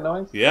 You hear that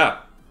noise? Yeah.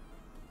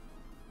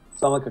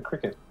 Sound like a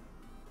cricket.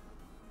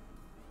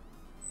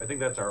 I think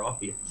that's our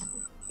audience.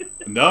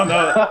 No.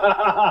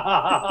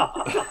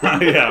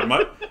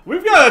 Yeah,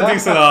 we've got a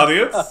decent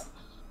audience.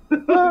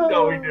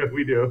 No,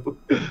 we do.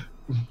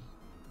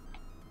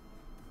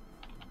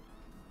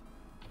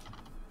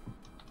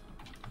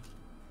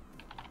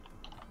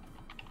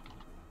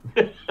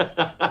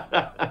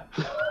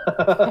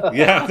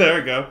 Yeah, there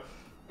we go.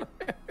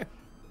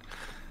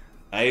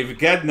 I've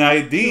got an You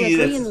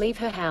idea. agree and leave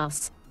her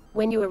house.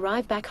 When you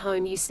arrive back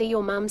home you see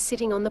your mum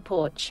sitting on the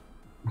porch.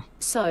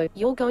 So,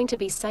 you're going to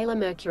be Sailor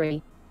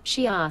Mercury?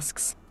 She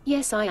asks.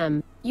 Yes, I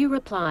am. You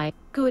reply.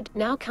 Good,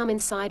 now come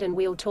inside and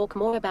we'll talk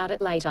more about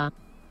it later.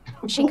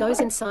 She goes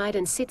inside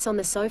and sits on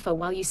the sofa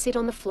while you sit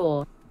on the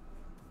floor.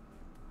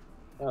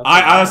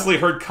 I honestly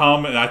heard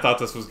 "come" and I thought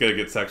this was gonna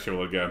get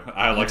sexual again.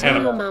 I You tell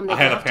your I mum that you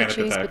had a have to panic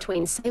choose attack.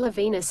 between Sailor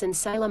Venus and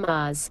Sailor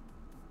Mars.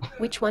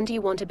 Which one do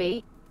you want to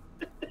be?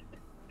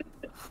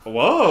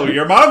 Whoa,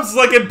 your mom's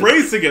like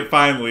embracing it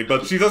finally,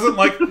 but she doesn't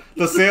like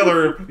the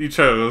sailor you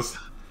chose.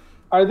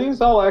 Are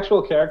these all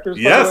actual characters,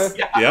 by Yes.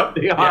 the way? Yep.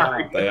 They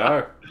are. They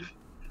are.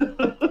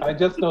 I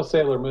just know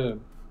Sailor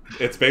Moon.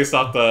 It's based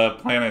off the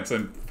planets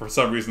and for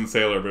some reason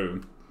Sailor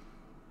Moon.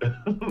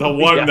 The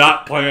one Yeah.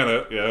 not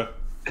planet, yeah.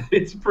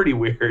 It's pretty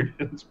weird.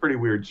 It's a pretty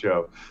weird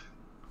show.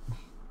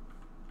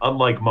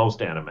 Unlike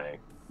most anime,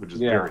 which is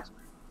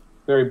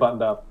Very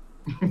buttoned up.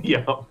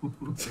 yeah.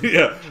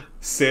 Yeah.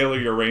 Sailor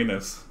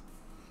Uranus.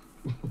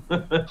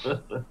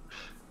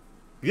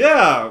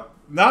 Yeah.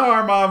 Now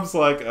our mom's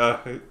like,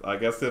 I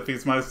guess if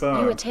he's my You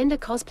son. attend a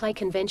cosplay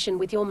convention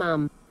with your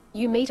mum.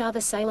 You meet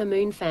other Sailor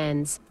Moon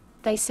fans.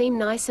 They seem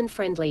nice and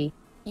friendly.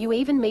 You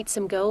even meet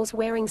some girls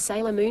wearing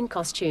Sailor Moon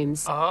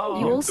costumes. Oh.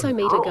 You also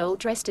meet a girl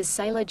dressed as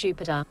Sailor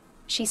Jupiter.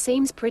 She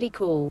seems pretty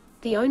cool.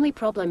 The only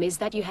problem is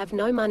that you have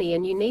no money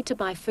and you need to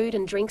buy food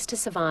and drinks to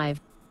survive.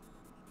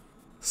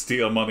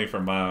 Steal money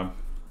from mom.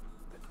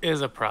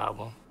 Is a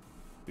problem.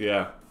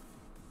 Yeah.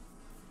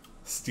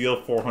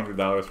 Steal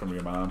 $400 from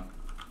your mom.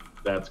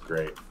 That's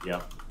great.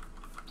 Yeah.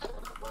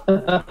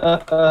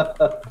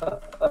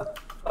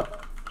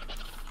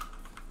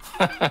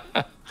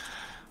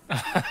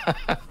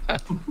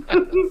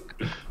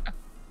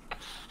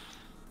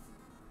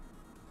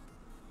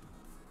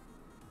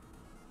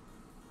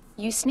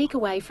 You sneak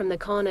away from the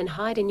con and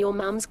hide in your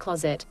mum's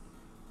closet.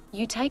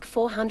 You take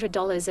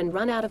 $400 and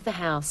run out of the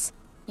house.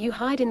 You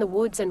hide in the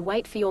woods and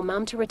wait for your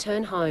mum to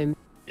return home.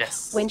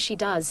 Yes. When she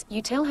does,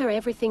 you tell her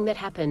everything that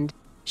happened.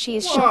 She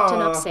is shocked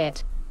and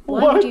upset.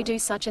 Why would you do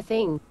such a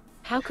thing?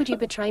 How could you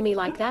betray me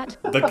like that?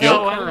 The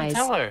guilt. Why would you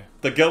tell her?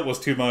 The guilt was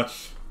too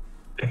much.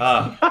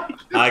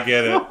 I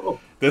get it.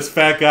 This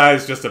fat guy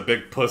is just a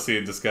big pussy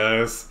in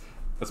disguise.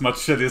 As much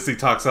shit as he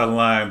talks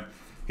online,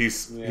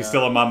 he's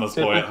still a mama's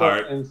boy at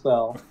heart.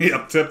 Incel.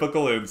 Yep,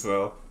 typical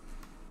incel.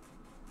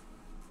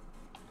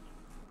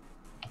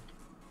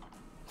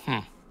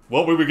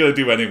 What were we gonna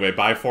do anyway?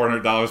 Buy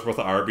 $400 worth of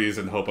Arby's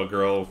and hope a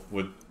girl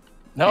would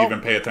even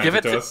pay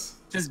attention to us?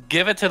 Just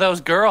give it to those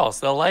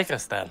girls. They'll like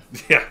us then.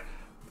 Yeah,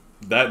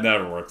 that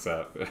never works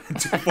out. Do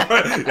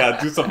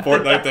some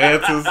Fortnite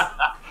dances.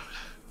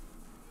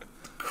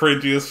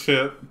 Cringiest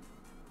shit.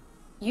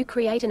 You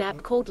create an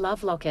app called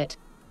Love Locket.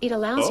 It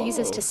allows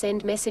users to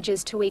send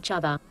messages to each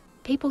other.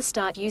 People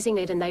start using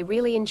it and they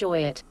really enjoy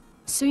it.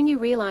 Soon you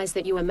realize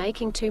that you are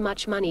making too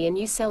much money and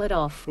you sell it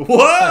off.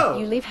 Whoa!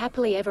 You live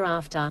happily ever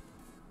after.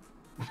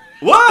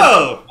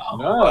 Whoa!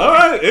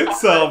 Alright,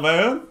 incel,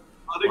 man.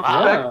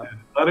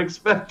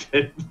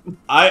 Unexpected.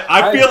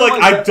 I feel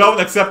like I don't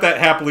accept that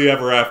happily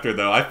ever after,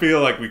 though. I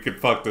feel like we could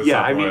fuck this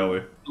up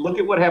royally. Look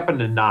at what happened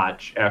to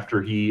Notch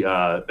after he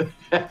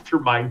after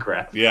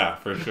Minecraft. Yeah,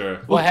 for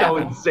sure. Look how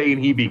insane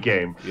he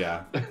became.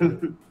 Yeah.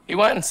 He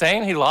went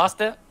insane? He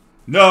lost it?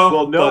 No.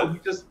 Well, no, he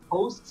just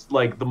posts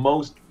like the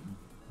most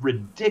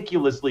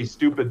ridiculously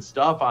stupid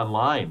stuff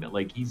online.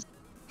 Like he's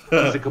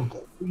a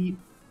complete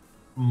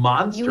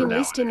monster. You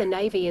enlist in the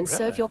Navy and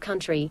serve your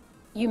country.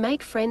 You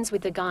make friends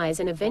with the guys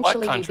and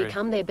eventually you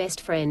become their best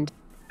friend.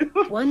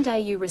 One day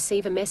you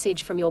receive a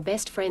message from your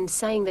best friend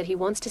saying that he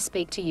wants to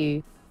speak to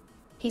you.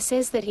 He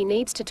says that he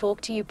needs to talk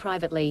to you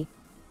privately.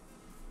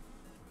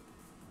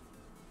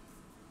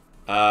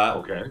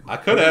 Okay. I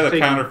could add a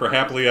counter for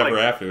happily ever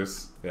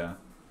afters. Yeah.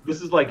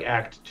 This is like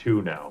Act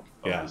 2 now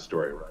of the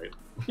story, right?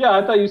 Yeah,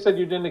 I thought you said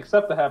you didn't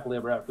accept the happily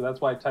ever after.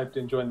 That's why I typed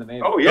in join the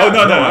Navy. Oh, yeah. Oh,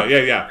 no.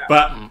 Yeah.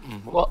 But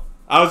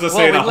I was just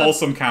saying a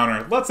wholesome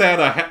counter. Let's add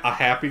a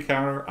happy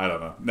counter. I don't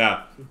know.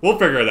 Nah, we'll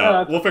figure it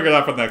out. We'll figure it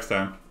out for next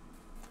time.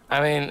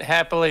 I mean,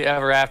 happily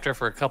ever after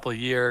for a couple of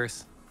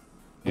years.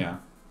 Yeah.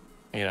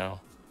 You know.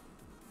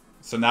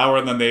 So now we're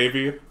in the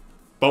Navy,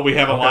 but we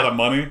have a lot of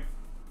money.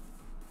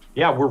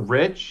 Yeah, we're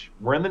rich.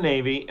 We're in the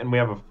Navy, and we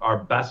have our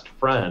best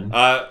friend.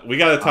 We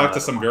got to talk to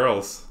some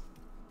girls.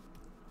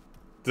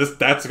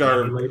 That's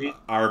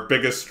our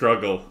biggest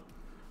struggle.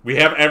 We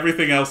have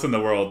everything else in the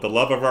world: the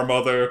love of our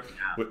mother,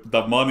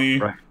 the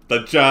money, the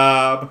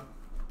job.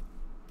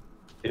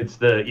 It's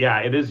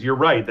it is. You're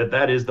right.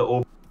 That is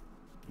the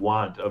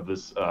want of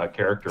this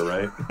character,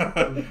 right?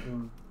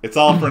 It's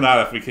all for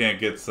naught if we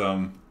can't get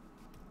some.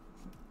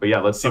 But yeah,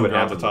 let's see what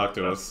happens to talk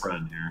to us.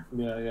 Friend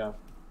here. Yeah.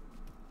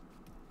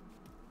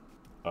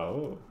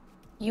 Oh.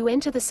 You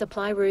enter the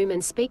supply room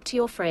and speak to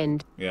your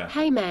friend. Yeah.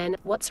 Hey man,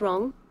 what's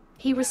wrong?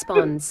 He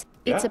responds,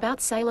 it's about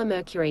Sailor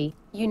Mercury.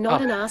 You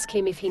nod and ask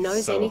him if he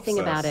knows anything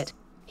about it.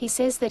 He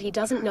says that he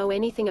doesn't know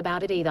anything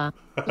about it either.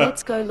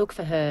 Let's go look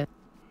for her.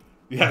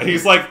 Yeah,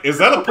 he's like, is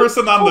that a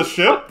person on the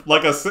ship?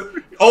 Like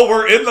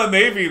we're in the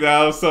Navy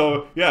now,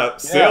 so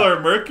Sailor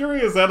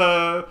Mercury? Is that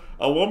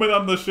a woman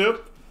on the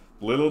ship?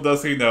 Little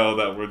does he know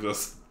that we're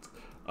just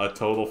a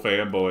total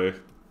fanboy.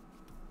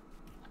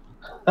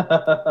 He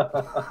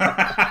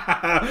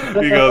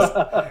goes,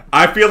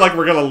 I feel like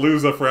we're gonna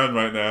lose a friend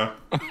right now.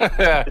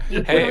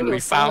 You put on your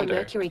Sailor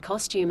Mercury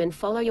costume and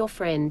follow your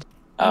friend.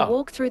 You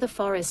walk through the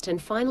forest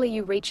and finally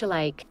you reach a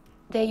lake.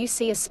 There you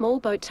see a small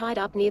boat tied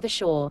up near the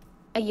shore.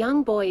 A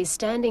young boy is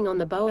standing on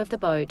the bow of the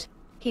boat.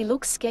 He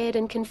looks scared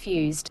and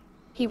confused.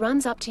 He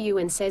runs up to you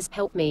and says,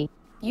 help me.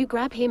 You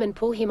grab him and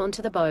pull him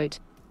onto the boat.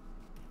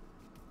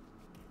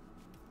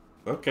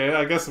 Okay,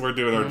 I guess we're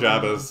doing our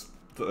job as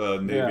the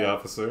Navy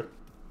officer.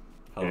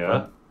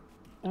 Yeah.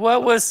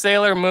 What was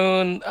Sailor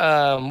Moon?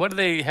 What do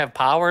they have,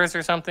 powers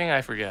or something?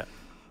 I forget.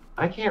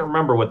 I can't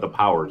remember what the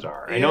powers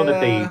are. I know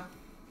that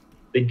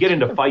they get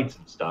into fights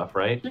and stuff,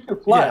 right? You can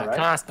fly, right?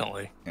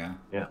 Constantly. Yeah.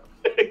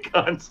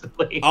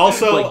 Constantly.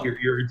 Also, like you're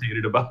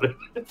irritated about it.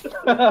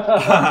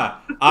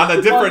 On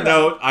a different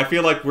note, I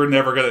feel like we're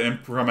never going to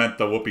implement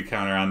the whoopee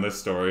counter on this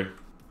story.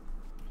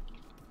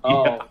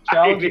 Oh,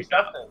 challenge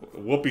accepted.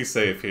 Whoopee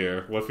safe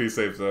here. Whoopee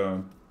safe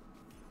zone.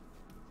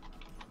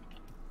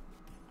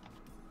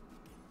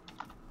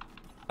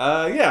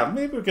 Yeah,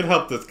 maybe we can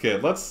help this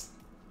kid. Let's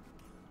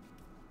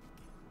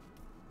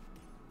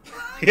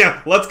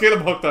get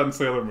him hooked on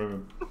Sailor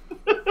Moon.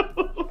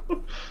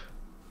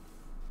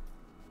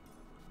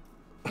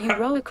 You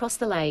row across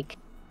the lake.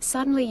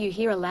 Suddenly you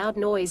hear a loud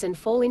noise and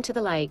fall into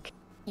the lake.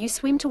 You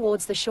swim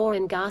towards the shore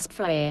and gasp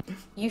for air.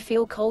 You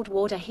feel cold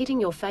water hitting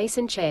your face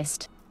and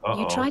chest.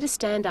 You try to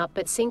stand up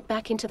but sink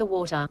back into the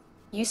water.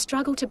 You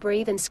struggle to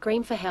breathe and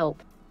scream for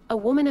help. A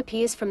woman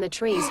appears from the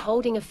trees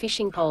holding a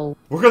fishing pole.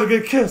 We're gonna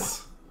get a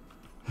kiss.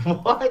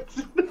 What?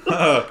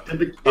 Did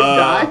the kid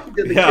die?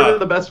 Did the kid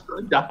and the best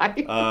friend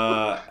die?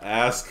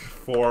 Ask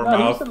for mouth.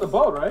 He was in the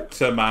boat, right?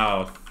 To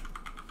mouth.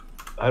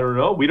 I don't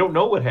know. We don't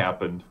know what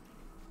happened.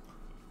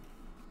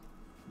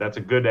 That's a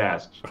good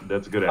ask.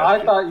 That's a good ask.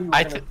 I thought you were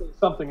going to say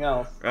something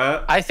else.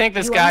 I think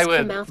this guy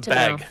would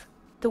beg.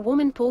 The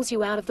woman pulls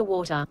you out of the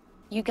water.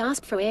 You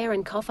gasp for air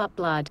and cough up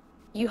blood.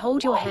 You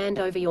hold your hand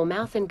over your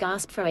mouth and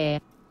gasp for air.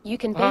 You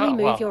can barely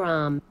move your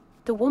arm.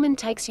 The woman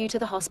takes you to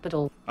the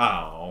hospital.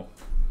 Oh.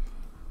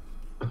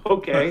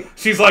 Okay.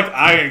 She's like,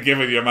 I ain't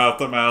giving you mouth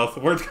to mouth.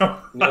 We're going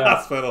to the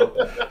hospital.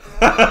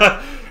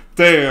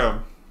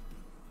 Damn.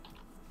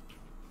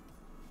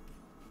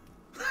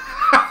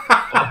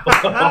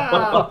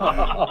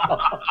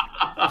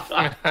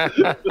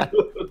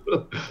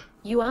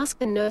 You ask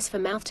the nurse for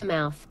mouth to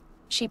mouth.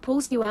 She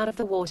pulls you out of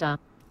the water.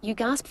 You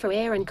gasp for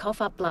air and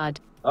cough up blood.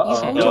 You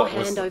hold your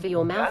hand over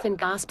your mouth and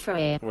gasp for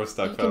air. We're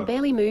stuck. You can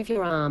barely move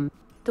your arm.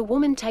 The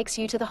woman takes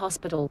you to the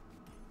hospital.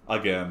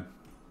 Again.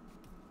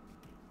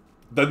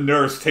 The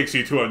nurse takes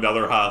you to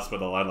another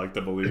hospital, I'd like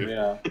to believe.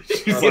 Yeah.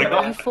 She's like,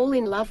 You fall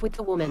in love with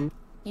the woman.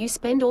 You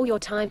spend all your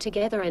time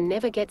together and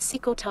never get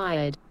sick or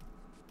tired.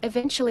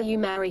 Eventually you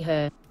marry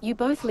her. You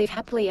both live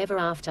happily ever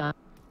after.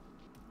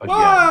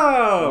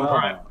 Whoa!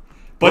 Right.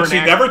 But she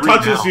never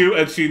touches you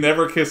and she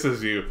never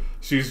kisses you.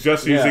 She's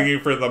just using you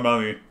for the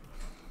money.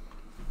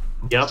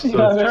 Yep. So you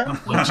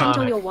cheat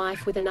on your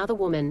wife with another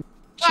woman.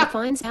 She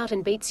finds out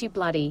and beats you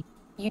bloody.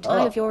 You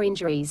die of your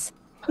injuries.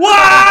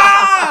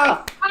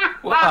 Wow!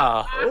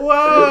 Wow.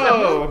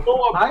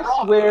 Whoa!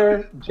 I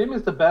swear, Jim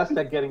is the best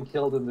at getting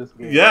killed in this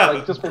game. Yeah.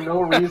 Like, just for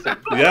no reason.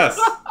 Yes.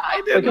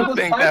 I didn't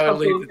think that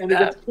would lead to and he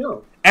that. gets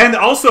killed. And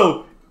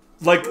also,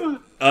 like,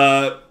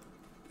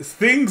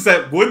 things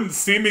that wouldn't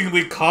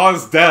seemingly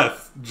cause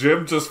death.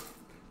 Jim just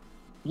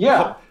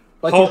Yeah.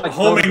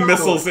 homing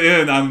missiles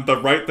in on the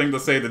right thing to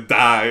say to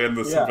die in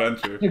this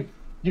adventure.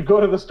 You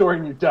go to the store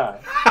and you die.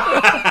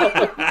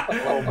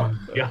 oh my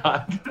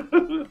god.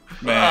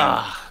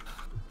 Man.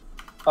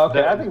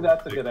 Okay, I think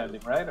that's a good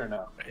ending, right? Or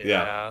no?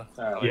 Yeah.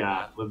 Right.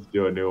 Yeah, let's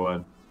do a new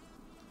one.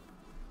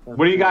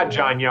 What do you got,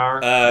 John Yar?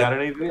 Got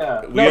anything?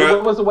 Yeah.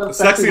 What was the one?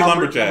 Sexy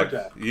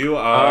lumberjack. You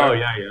are. Oh,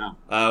 yeah.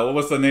 What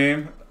was the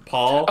name?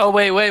 Paul? Oh,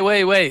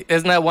 wait.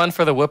 Isn't that one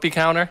for the whoopee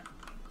counter?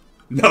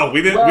 No,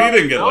 we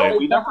didn't get laid.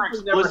 We never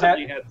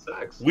explicitly had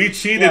sex. We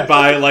cheated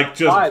by, like,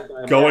 just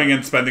going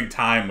and spending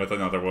time with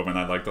another woman,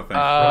 I'd like to think.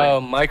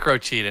 Oh, micro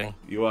cheating.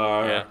 You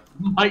are. Yeah.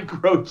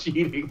 Micro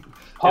cheating.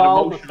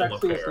 Paul, the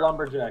sexiest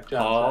lumberjack.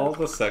 John Paul,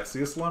 says. the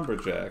sexiest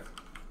lumberjack.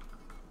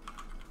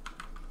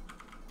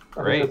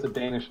 I think that's a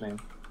Danish name.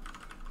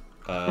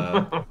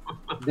 The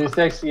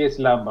sexiest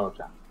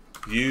lumberjack.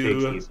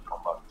 You.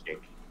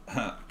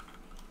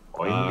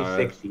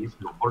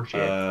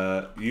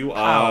 You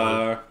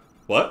are.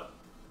 What?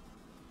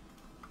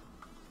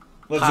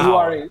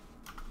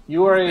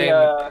 You are a.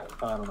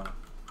 I don't know.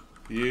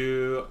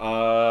 You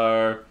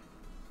are.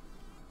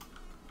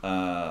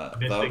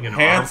 Missing an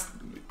arm.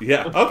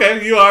 Yeah.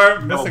 Okay. You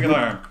are missing an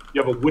arm.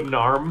 You have a wooden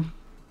arm.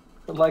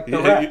 Like the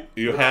rat.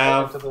 You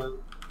have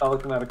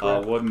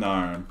a wooden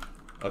arm.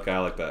 Okay, I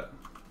like that.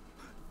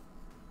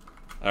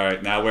 All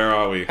right. Now where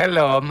are we?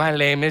 Hello, my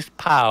name is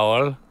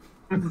Paul.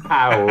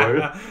 Paul,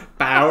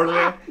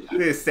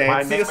 the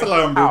sexiest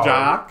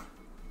lumberjack.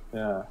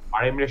 Yeah.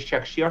 My name is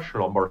sexiest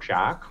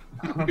lumberjack.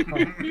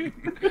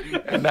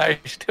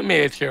 Nice to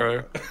meet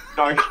you.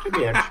 Nice to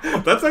meet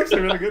you. That's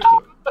actually really good.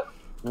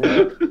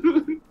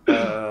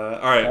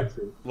 All right,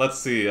 let's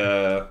see.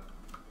 Jim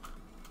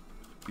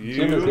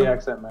is the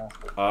accent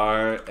master.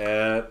 Are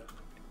at.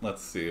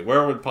 Let's see.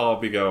 Where would Paul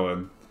be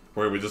going?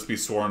 Where he would just be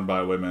sworn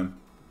by women?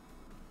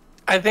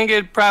 I think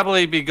it'd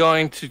probably be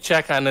going to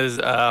check on his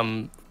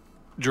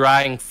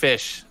drying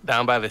fish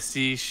down by the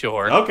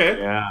seashore. Okay.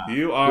 Yeah.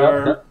 You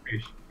are.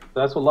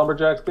 That's what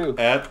lumberjacks do.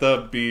 At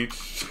the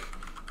beach.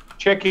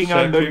 Checking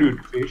on the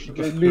loot fish.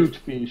 The loot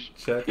fish.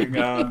 Checking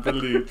on the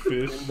loot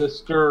fish. The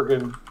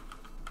sturgeon.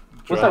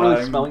 What's that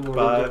really smelling the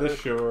by the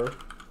shore.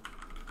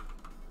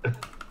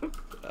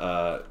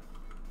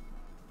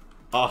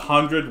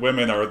 100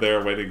 women are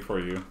there waiting for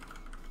you.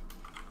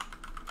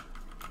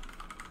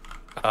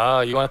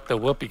 Oh, you want the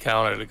whoopee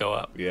counter to go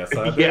up? Yes,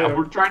 I do. Yeah,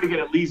 we're trying to get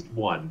at least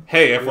one.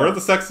 Hey, if we're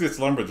the sexiest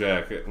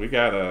lumberjack, we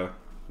gotta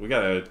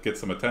get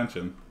some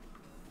attention.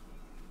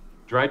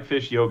 Dried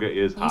fish yoga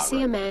is hot. You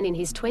see a man in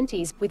his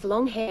 20s with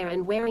long hair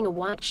and wearing a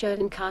white shirt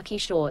and khaki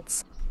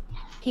shorts.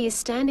 He is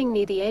standing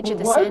near the edge of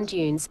the sand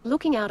dunes,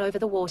 looking out over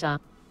the water.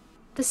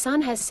 The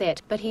sun has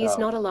set, but he is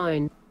not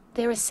alone.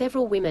 There are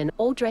several women,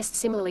 all dressed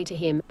similarly to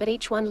him, but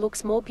each one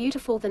looks more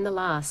beautiful than the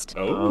last.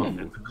 Oh,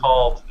 it's a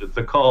cult. It's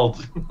a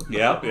cult.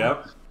 Yep.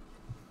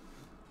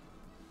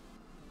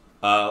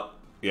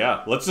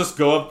 Yeah. Let's just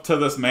go up to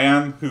this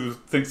man who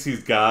thinks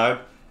he's God,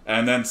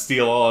 and then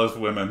steal all his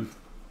women.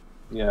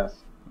 Yes.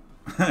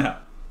 Or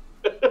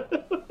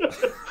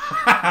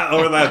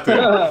that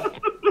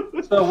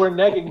too. So we're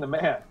negging the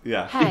man.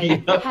 Yeah.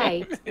 Hey,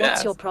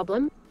 what's your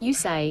problem? You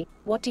say,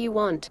 what do you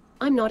want?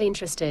 I'm not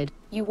interested.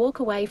 You walk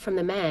away from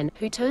the man,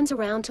 who turns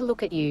around to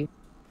look at you.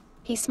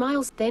 He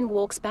smiles, then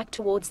walks back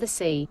towards the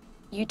sea.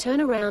 You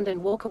turn around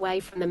and walk away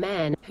from the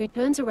man, who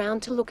turns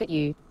around to look at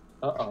you.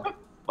 A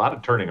lot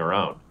of turning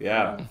around.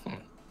 Yeah.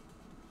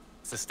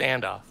 It's a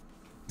standoff.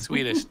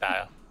 Swedish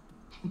style.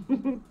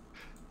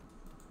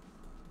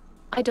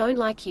 I don't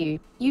like you,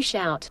 you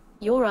shout.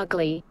 You're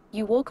ugly.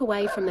 You walk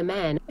away from the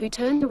man, who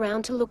turned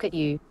around to look at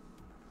you.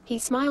 He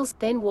smiles,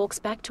 then walks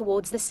back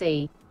towards the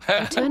sea.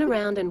 You turn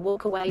around and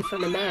walk away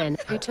from the man,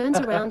 who turns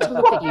around to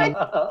look at you.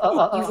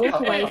 You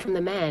walk away from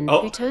the man,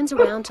 who turns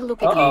around to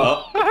look at you.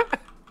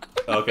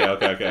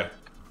 Okay.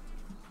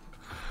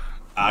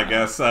 I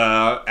guess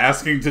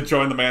asking to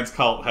join the man's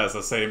cult has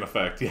the same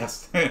effect,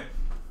 yes.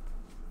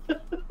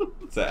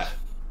 It's an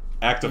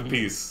act of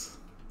peace.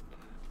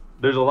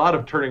 There's a lot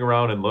of turning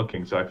around and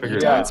looking, so I figured... You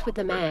dance with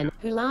the man,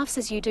 who laughs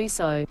as you do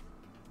so.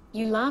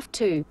 You laugh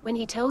too, when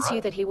he tells you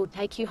that he will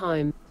take you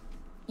home.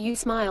 You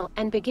smile,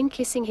 and begin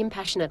kissing him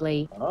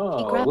passionately.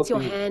 He grabs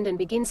your hand and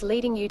begins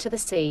leading you to the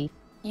sea.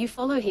 You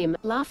follow him,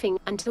 laughing,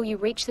 until you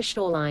reach the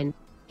shoreline.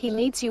 He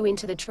leads you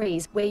into the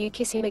trees, where you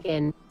kiss him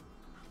again.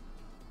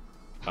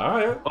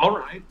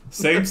 Alright.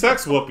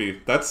 Same-sex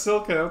whoopee. That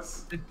still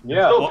counts.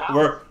 Yeah.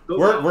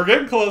 We're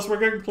getting close. We're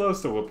getting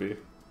close to whoopee.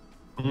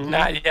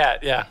 Not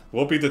yet, yeah.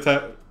 Whoopee.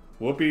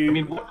 I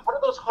mean, what are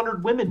those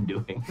 100 women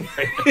doing?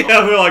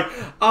 Yeah, we're like,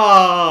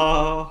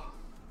 ah.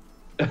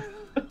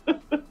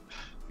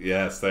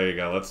 Yes, there you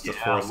go. Let's just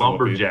force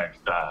lumberjack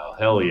style.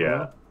 Hell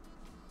yeah.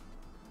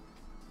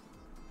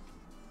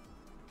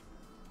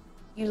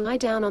 You lie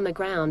down on the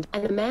ground,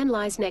 and the man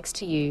lies next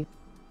to you.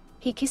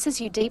 He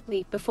kisses you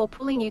deeply before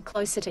pulling you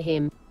closer to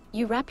him.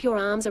 You wrap your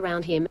arms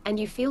around him, and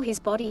you feel his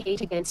body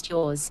heat against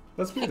yours.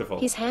 That's beautiful.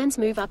 His hands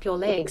move up your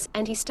legs,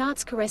 and he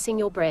starts caressing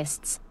your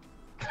breasts.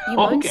 You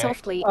moan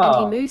softly, and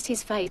he moves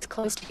his face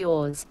close to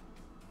yours.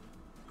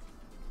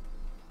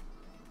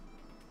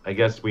 I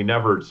guess we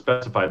never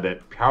specified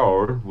that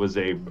Power was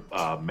a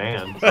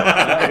man. So.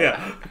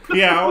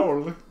 Yeah.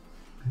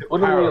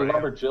 Wouldn't we a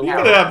lumberjack? You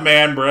could have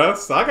man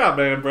breasts. I got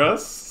man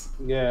breasts.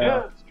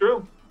 Yeah, it's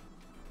true.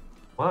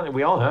 Well,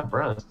 we all have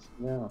breasts.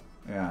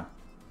 Yeah.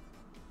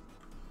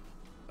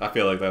 I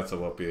feel like that's a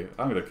whoopee.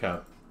 I'm gonna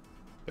count.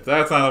 If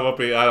that's not a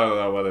whoopee, I don't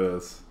know what it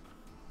is.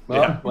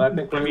 Well, I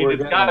mean,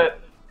 it's got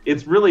it.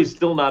 It's really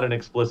still not an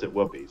explicit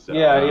whoopee. So.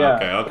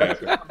 Okay.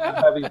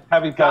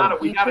 Heavy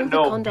You pull the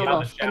condom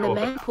off, and the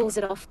man pulls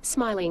it off,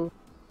 smiling.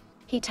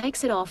 He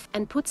takes it off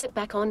and puts it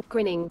back on,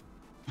 grinning.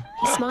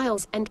 He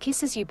smiles and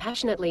kisses you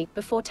passionately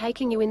before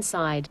taking you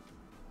inside.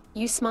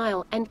 You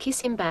smile and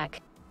kiss him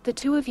back. The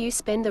two of you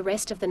spend the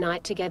rest of the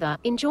night together,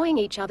 enjoying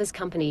each other's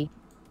company.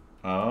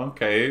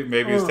 Okay,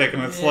 maybe he's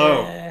taking it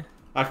slow.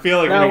 I feel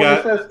like now, we got.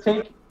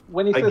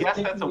 I guess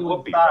that's a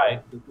whoopee,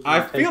 right? I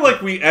feel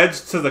like we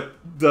edged to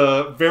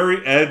the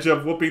very edge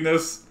of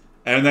whoopiness,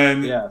 and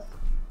then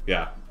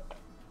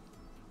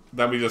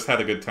then we just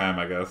had a good time,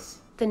 I guess.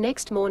 The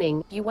next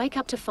morning, you wake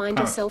up to find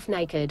yourself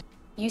naked.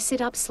 You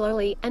sit up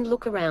slowly and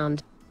look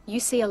around. You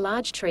see a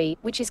large tree,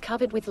 which is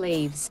covered with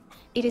leaves.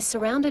 It is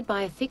surrounded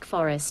by a thick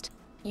forest.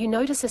 You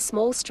notice a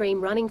small stream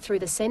running through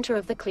the center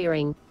of the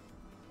clearing.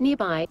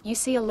 Nearby, you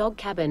see a log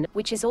cabin,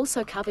 which is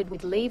also covered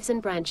with leaves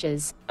and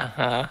branches.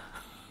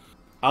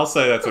 I'll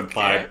say that's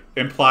implied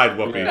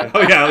whoopee. Yeah.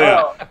 Oh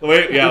yeah.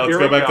 Wait, yeah. Let's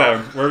go back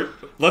down.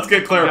 Let's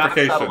get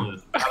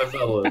clarification.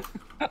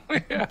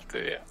 We have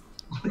to, yeah.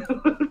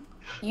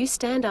 You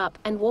stand up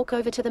and walk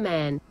over to the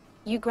man.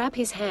 You grab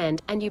his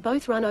hand and you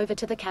both run over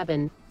to the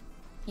cabin.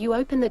 You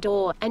open the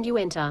door and you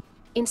enter.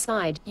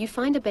 Inside, you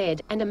find a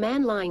bed and a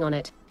man lying on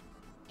it.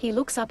 He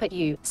looks up at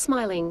you,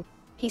 smiling.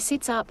 He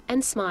sits up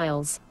and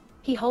smiles.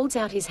 He holds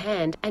out his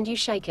hand and you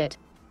shake it.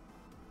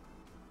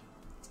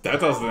 That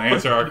doesn't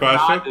answer our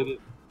question.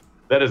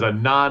 That is a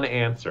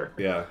non-answer.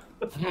 Yeah.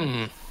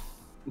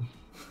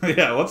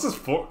 Yeah, let's just...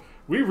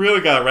 We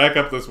really gotta rack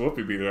up this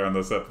whoopee beater on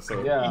this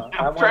episode. Yeah,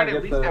 I'm trying to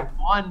at least have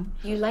one.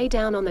 You lay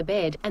down on the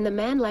bed and the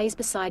man lays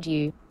beside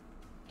you.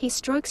 He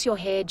strokes your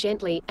hair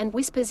gently and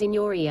whispers in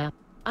your ear.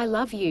 I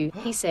love you,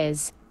 he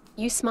says.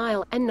 You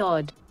smile and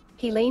nod.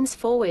 He leans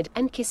forward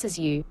and kisses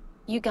you.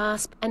 You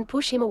gasp and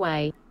push him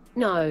away.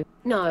 No,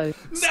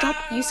 stop,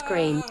 you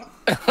scream.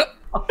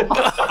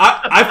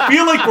 I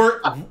feel like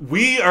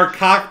we are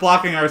cock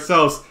blocking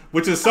ourselves,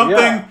 which is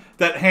something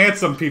that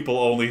handsome people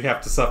only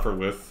have to suffer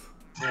with.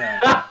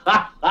 Yeah.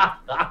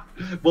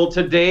 Well,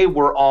 today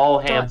we're all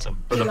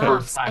handsome for the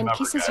first time and ever.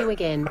 Kisses you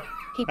again.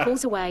 He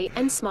pulls away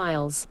and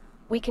smiles.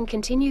 We can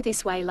continue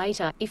this way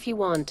later if you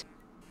want.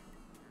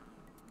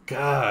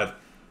 God,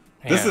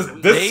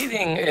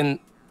 dating in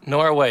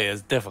Norway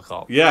is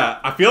difficult. Yeah,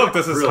 I feel like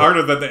this is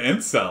harder than the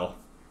incel,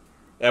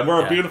 and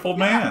we're a beautiful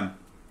man.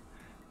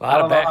 A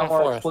lot of back and forth.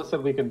 How more forth.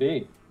 explicit we can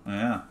be.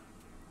 Yeah.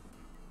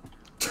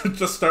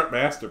 Just start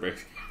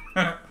masturbating.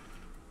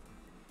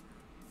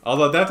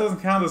 Although that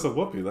doesn't count as a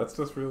whoopee. That's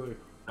just really...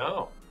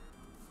 No.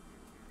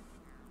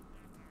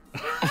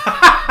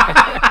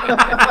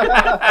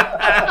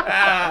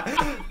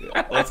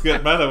 Let's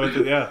get meta with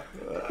it, yeah.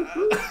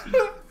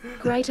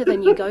 Greater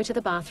than you go to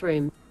the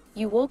bathroom.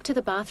 You walk to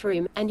the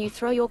bathroom and you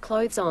throw your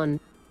clothes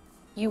on.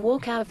 You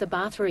walk out of the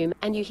bathroom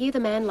and you hear the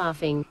man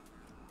laughing.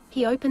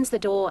 He opens the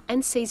door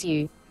and sees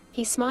you.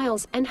 He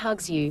smiles and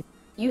hugs you.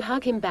 You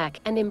hug him back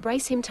and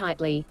embrace him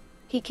tightly.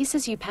 He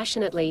kisses you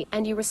passionately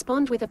and you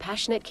respond with a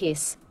passionate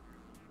kiss.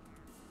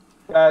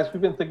 Guys,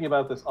 we've been thinking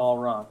about this all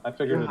wrong. I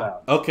figured it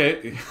out. Okay.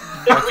 Okay.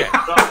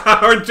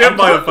 Or Jim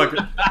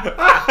motherfucker.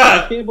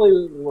 I can't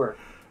believe it would work.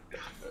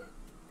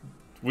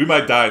 We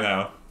might die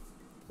now.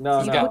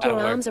 No, you put your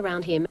arms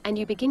around him and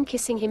you begin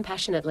kissing him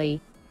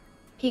passionately.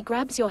 He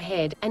grabs your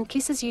head and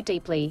kisses you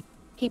deeply.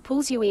 He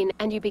pulls you in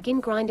and you begin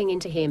grinding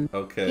into him.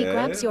 Okay. He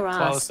grabs your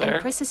ass and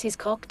presses his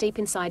cock deep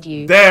inside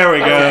you. There we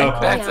go.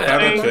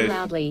 Out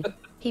loudly.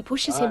 He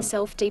pushes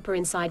himself deeper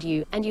inside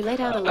you and you let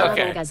out a loud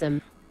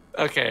orgasm.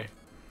 Okay.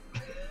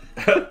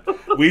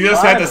 We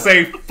just had to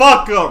say,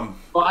 fuck him!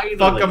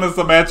 Fuck him is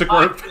the magic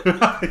word.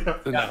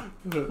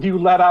 You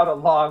let out a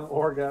long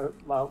orgasm.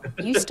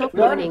 You stop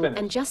moaning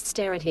and just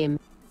stare at him.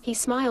 He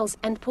smiles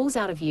and pulls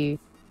out of you.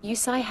 You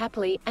sigh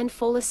happily and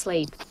fall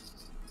asleep.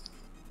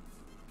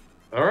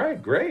 All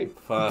right, great.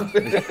 There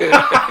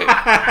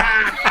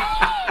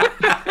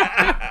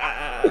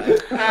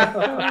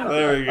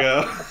we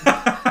go.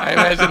 I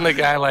imagine the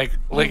guy like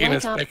licking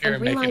his picker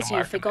and making a mark.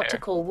 You forgot to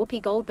call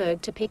Whoopi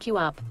Goldberg to pick you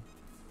up.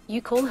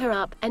 You call her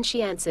up and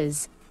she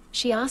answers.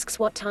 She asks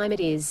what time it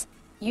is.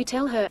 You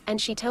tell her and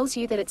she tells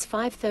you that it's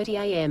 5:30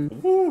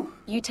 a.m.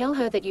 You tell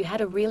her that you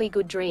had a really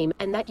good dream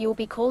and that you'll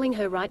be calling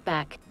her right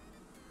back.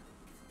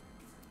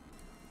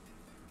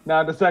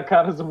 Now, does that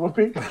count as a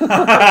Whoopi?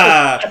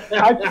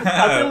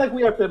 I feel like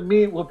we have to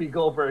meet Whoopi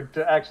Goldberg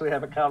to actually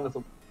have it count as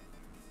a...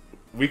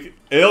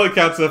 It only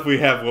counts if we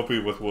have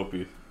Whoopi with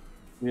Whoopi.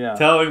 Yeah.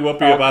 Telling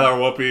Whoopi about our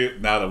Whoopi,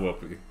 not a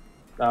Whoopi.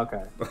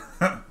 Okay.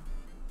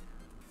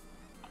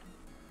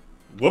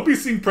 Whoopi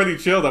seemed pretty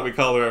chill that we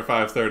called her at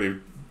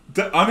 5:30.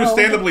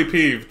 Understandably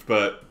peeved,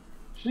 but...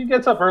 She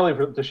gets up early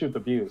to shoot the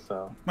views,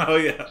 so... Oh,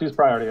 yeah. She's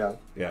priority out.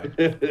 Yeah.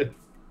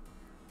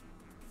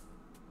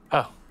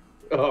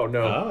 Oh,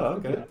 no. Oh,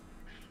 okay.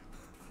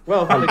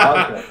 Well,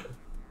 I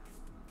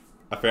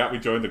forgot we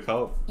joined the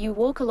cult. You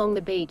walk along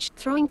the beach,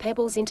 throwing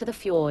pebbles into the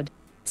fjord.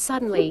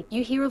 Suddenly,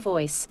 you hear a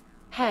voice.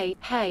 Hey,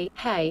 hey,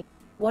 hey,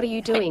 what are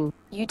you doing?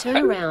 You turn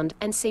around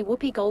and see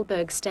Whoopi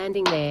Goldberg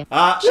standing there.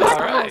 She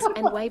smiles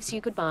and waves you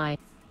goodbye.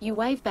 You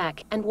wave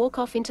back and walk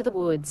off into the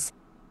woods.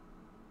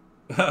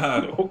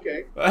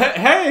 Okay.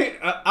 Hey,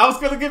 I was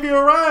going to give you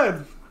a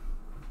ride.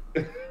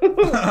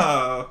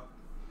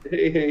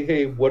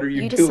 Hey, what are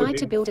you doing? You decide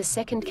to build a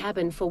second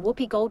cabin for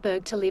Whoopi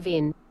Goldberg to live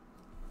in.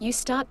 You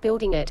start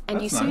building it, and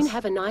you soon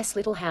have a nice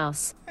little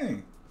house.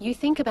 Hey. You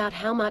think about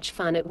how much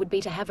fun it would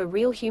be to have a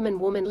real human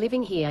woman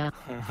living here.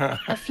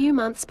 A few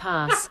months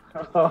pass.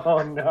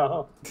 Oh,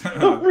 no.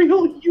 A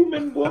real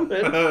human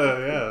woman?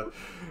 Yeah.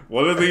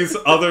 What are these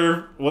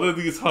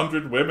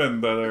 100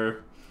 women that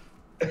are...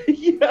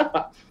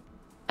 Yeah.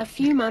 A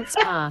few months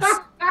pass.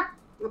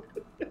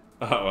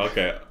 Oh,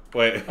 okay.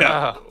 Wait,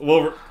 yeah.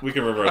 We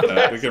can revert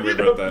that. We can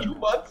revert that. A few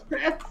months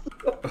pass?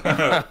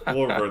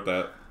 We'll revert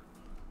that.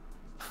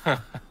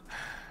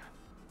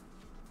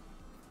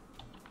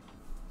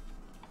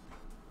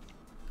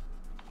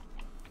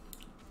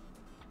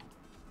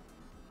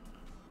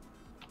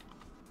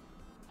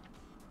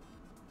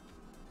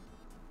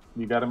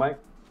 You got it, Mike?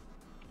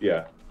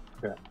 Yeah.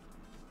 Okay.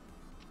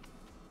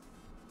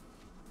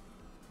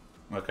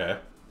 Okay.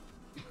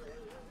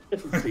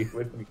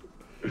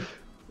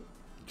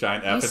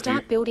 Giant You effigy.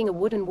 start building a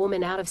wooden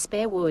woman out of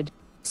spare wood.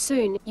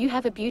 Soon, you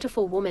have a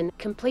beautiful woman,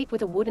 complete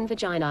with a wooden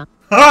vagina.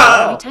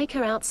 You take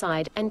her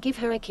outside and give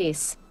her a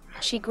kiss.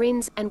 She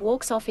grins and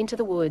walks off into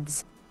the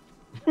woods.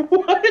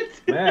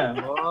 What?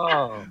 Man.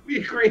 Whoa.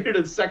 We created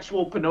a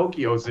sexual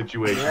Pinocchio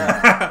situation.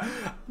 Yeah.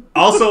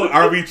 Also,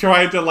 are we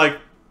trying to, like,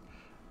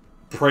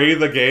 pray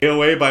the gay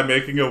away by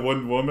making a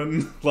wooden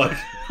woman? Like,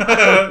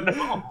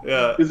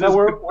 yeah.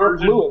 We're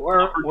fluid.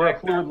 We're a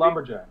fluid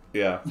lumberjack.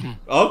 Yeah.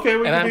 Okay,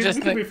 we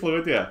can be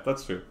fluid. Yeah,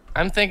 that's true.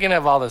 I'm thinking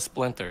of all the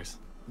splinters.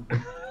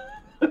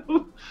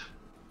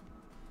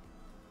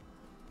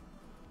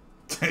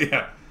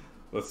 Yeah.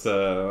 Let's,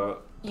 You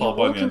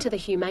walk into the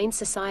Humane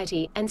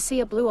Society and see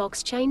a blue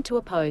ox chained to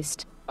a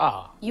post.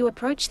 You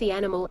approach the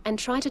animal and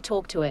try to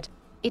talk to it.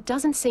 It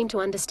doesn't seem to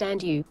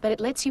understand you, but it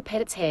lets you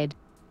pet its head.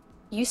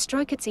 You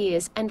stroke its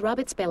ears and rub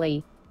its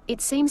belly.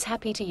 It seems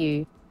happy to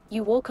you.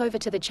 You walk over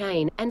to the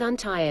chain and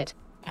untie it.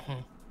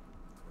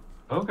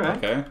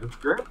 Okay. That's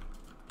great.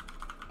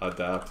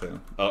 Adopt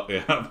him. Oh,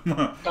 yeah.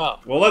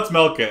 Well, let's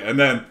milk it, and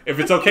then if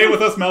it's okay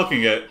with us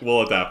milking it,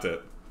 we'll adopt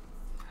it.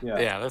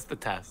 Yeah, that's the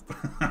test.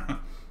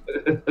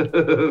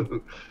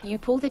 You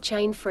pull the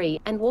chain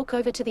free and walk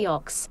over to the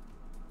ox.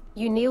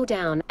 You kneel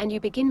down and you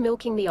begin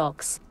milking the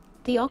ox.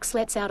 The ox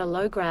lets out a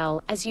low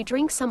growl as you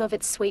drink some of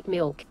its sweet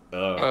milk.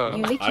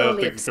 You lick your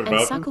lips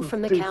and suckle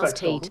from the cow's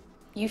teat.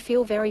 You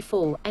feel very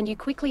full and you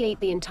quickly eat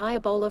the entire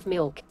bowl of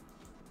milk.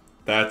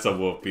 That's a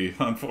whoopee,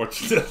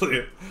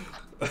 unfortunately.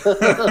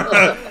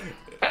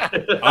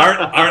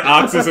 aren't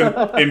oxes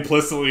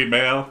implicitly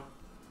male?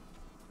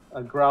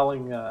 A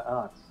growling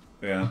ox.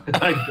 Yeah.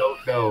 I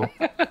don't know.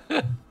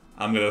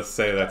 I'm gonna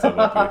say that's a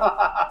whoopee.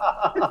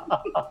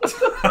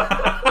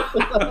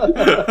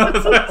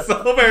 That's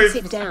so very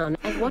Sit down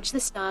and watch the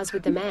stars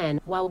with the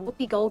man while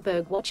Whoopi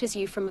Goldberg watches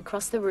you from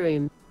across the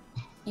room.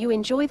 You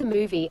enjoy the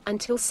movie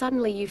until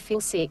suddenly you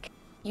feel sick.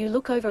 You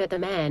look over at the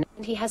man,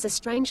 and he has a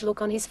strange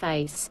look on his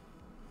face.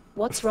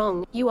 What's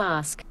wrong, you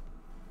ask.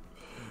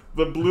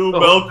 The blue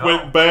milk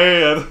went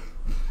bad.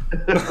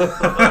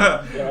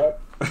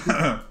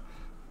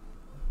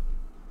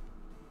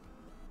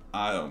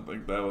 I don't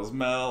think that was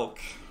milk.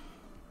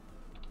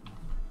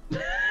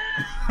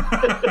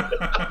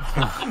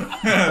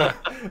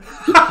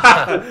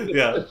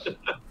 Yeah,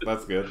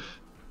 that's good.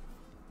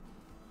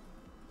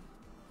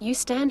 You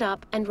stand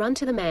up and run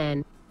to the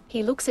man.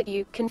 He looks at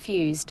you,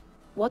 confused.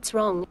 What's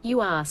wrong,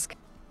 you ask.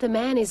 The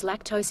man is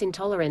lactose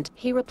intolerant,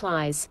 he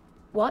replies.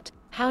 What?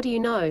 How do you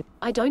know?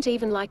 I don't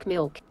even like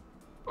milk.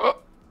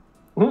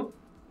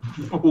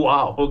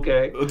 Wow,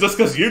 okay. Just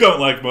because you don't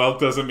like milk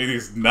doesn't mean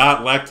he's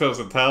not lactose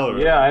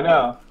intolerant. Yeah, I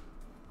know.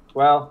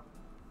 Well,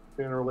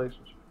 you're in a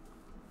relationship.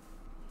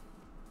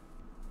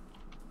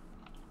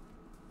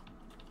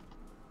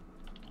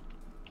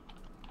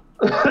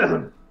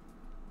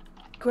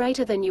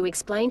 Greater than you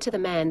explain to the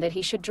man that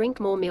he should drink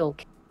more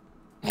milk.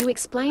 You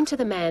explain to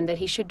the man that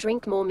he should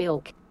drink more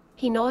milk.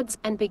 He nods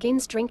and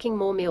begins drinking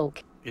more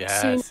milk.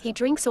 Yes. Soon, he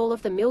drinks all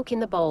of the milk in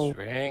the bowl.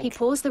 Drink. He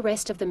pours the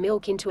rest of the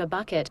milk into a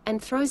bucket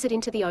and throws it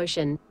into the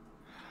ocean.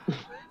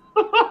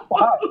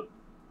 Wow.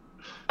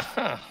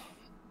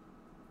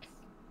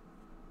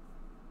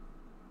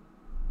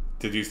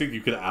 Did you think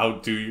you could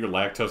outdo your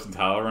lactose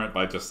intolerant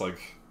by just,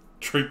 like,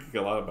 drinking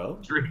a lot of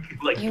milk?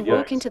 You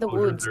walk into the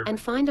woods and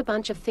find a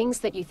bunch of things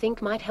that you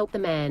think might help the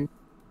man.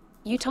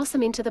 You toss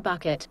them into the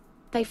bucket.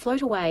 They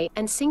float away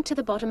and sink to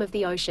the bottom of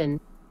the ocean.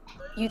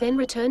 You then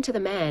return to the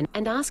man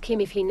and ask him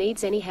if he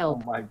needs any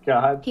help. Oh my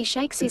God. He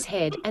shakes his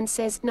head and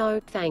says, no,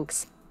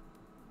 thanks.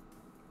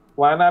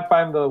 Why not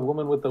find the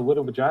woman with the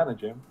widow vagina,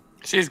 Jim?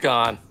 She's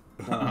gone.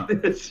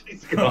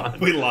 She's gone.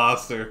 We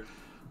lost her.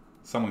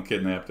 Someone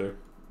kidnapped her.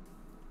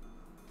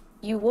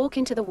 You walk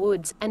into the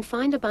woods and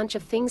find a bunch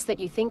of things that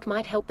you think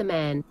might help the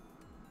man.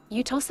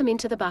 You toss them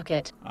into the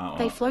bucket.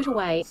 They float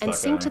away and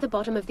sink to the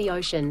bottom of the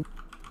ocean.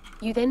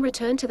 You then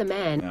return to the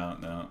man.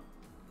 No.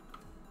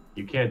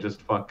 You can't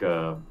just fuck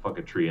a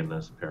tree in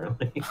this,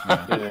 apparently.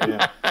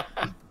 Yeah.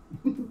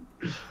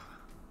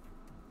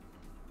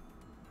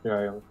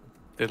 Yeah.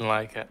 Didn't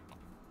like it.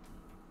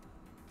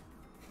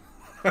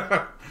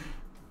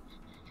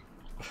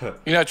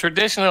 You know,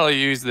 traditionally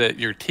you use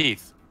your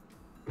teeth.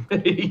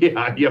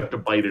 Yeah, you have to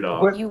bite it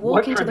off. You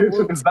walk into the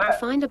woods and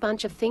find a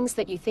bunch of things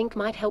that you think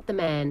might help the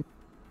man.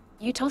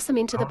 You toss them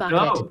into the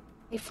bucket. No.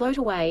 They float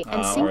away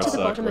and sink to the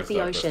bottom of the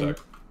ocean.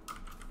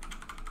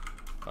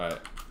 Alright.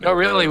 No,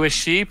 really, with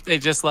sheep, they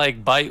just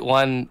like bite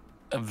one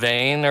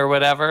vein or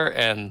whatever,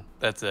 and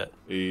that's it.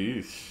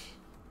 Eesh.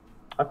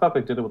 I thought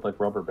they did it with like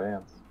rubber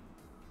bands.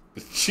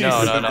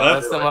 No,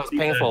 that's the most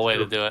painful way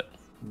to do it.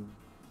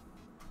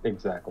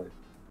 Exactly.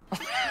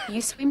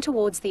 You swim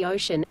towards the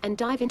ocean and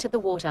dive into the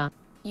water.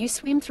 You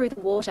swim through the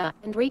water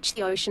and reach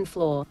the ocean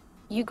floor.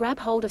 You grab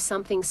hold of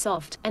something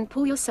soft and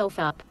pull yourself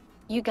up.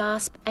 You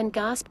gasp and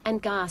gasp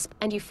and gasp,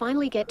 and you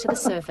finally get to the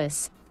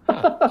surface.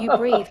 You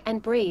breathe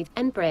and breathe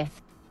and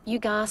breath. You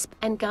gasp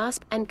and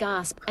gasp and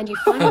gasp, and you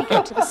finally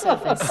get to the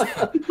surface.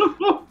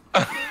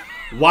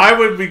 Why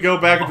would we go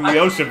back into the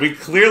ocean? We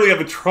clearly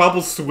have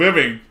trouble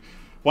swimming.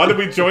 Why did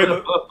we join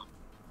the...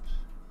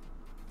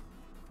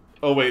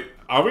 Oh, wait.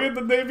 Are we in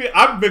the Navy?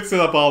 I'm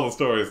mixing up all the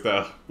stories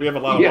now. We have a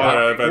lot of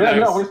water. Yeah,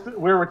 no,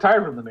 we're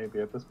retired from the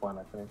Navy at this point,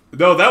 I think.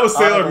 No, that was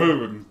Sailor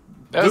Moon.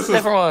 That was a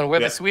different one. We're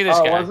the Swedish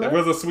guy.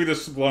 We're the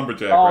Swedish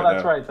lumberjack right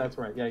now. Oh, that's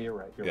right. Yeah, you're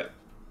right.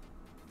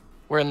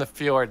 We're in the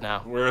fjord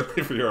now. We're in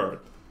the fjord.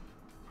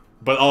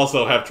 But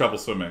also have trouble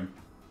swimming.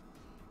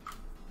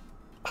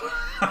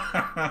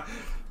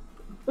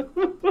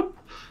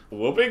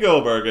 Whoopi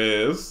Goldberg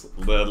is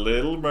the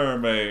Little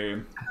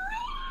Mermaid.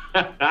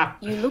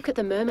 You look at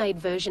the mermaid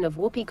version of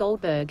Whoopi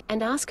Goldberg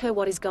and ask her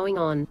what is going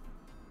on.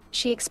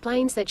 She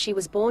explains that she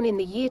was born in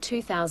the year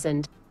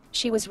 2000.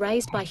 She was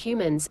raised by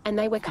humans and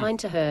they were kind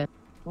to her.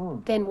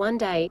 Then one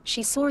day,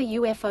 she saw a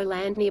UFO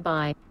land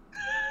nearby.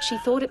 She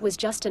thought it was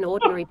just an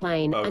ordinary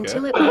plane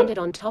until it landed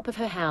on top of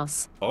her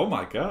house. Oh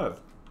my God.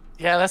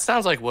 Yeah, that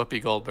sounds like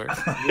Whoopi Goldberg.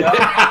 Yeah,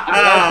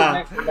 that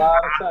makes a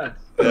lot of sense.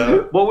 Yeah.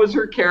 What was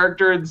her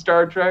character in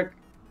Star Trek?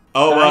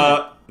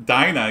 Oh,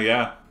 Dinah,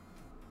 yeah.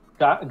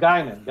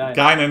 Guinan,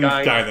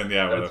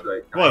 yeah. That's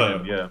right.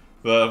 Whatever. Yeah.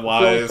 The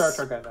wise...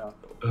 Star Trek I know.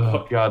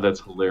 Oh, God,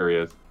 that's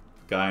hilarious.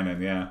 Guinan,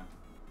 yeah.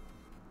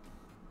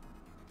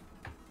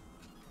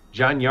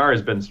 John Yar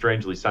has been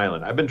strangely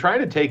silent. I've been trying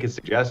to take his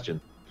suggestion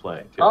to play,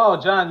 too. Oh,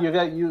 John,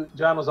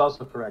 John was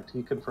also correct.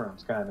 He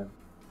confirms, Guinan.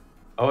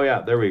 Oh, yeah,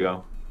 there we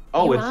go.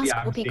 Oh, you ask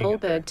Whoopi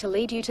Goldberg to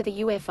lead you to the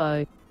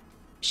UFO.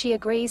 She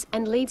agrees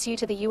and leads you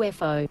to the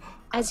UFO.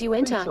 As you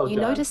enter, you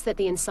notice that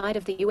the inside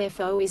of the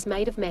UFO is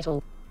made of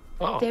metal.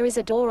 Oh. There is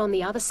a door on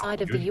the other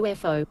side of the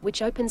UFO,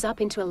 which opens up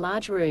into a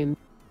large room.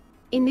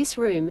 In this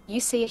room,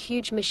 you see a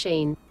huge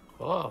machine.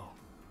 Whoa.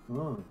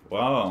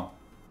 Wow.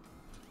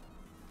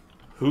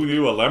 Who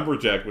knew a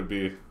lumberjack would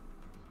be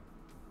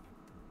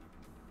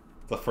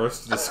the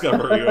first to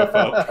discover a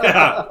UFO?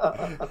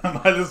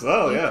 Yeah, might as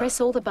well, You press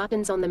all the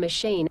buttons on the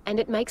machine, and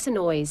it makes a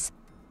noise.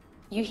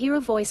 You hear a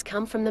voice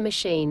come from the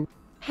machine.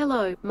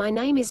 Hello, my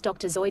name is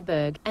Dr.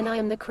 Zoidberg, and I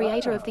am the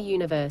creator of the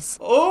universe.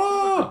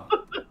 Oh,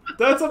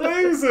 that's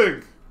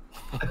amazing.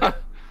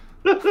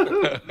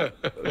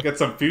 Get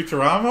some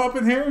Futurama up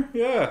in here?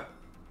 Yeah.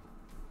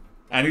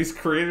 And he's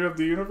creator of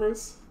the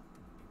universe?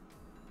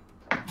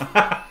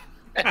 Yeah.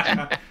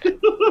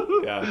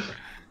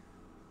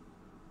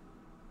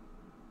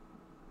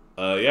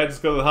 Yeah,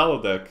 just go to the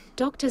holodeck.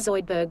 Dr.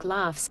 Zoidberg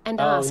laughs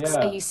and asks,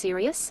 Are you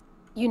serious?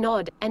 You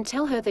nod and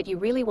tell her that you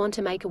really want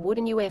to make a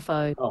wooden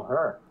UFO. Oh,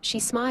 her. She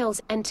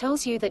smiles and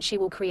tells you that she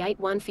will create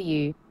one for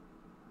you.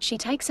 She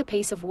takes a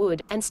piece of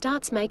wood and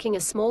starts making a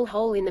small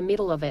hole in the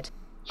middle of it.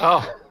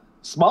 Oh.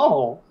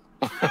 Small?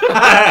 He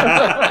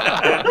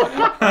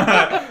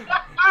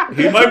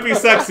might be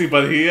sexy,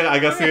 but I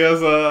guess he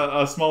has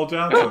a small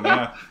Johnson,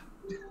 yeah.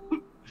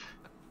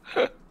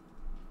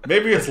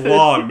 Maybe it's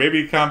long.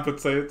 Maybe he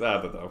compensates.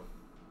 I don't know.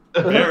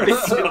 Very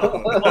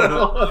small.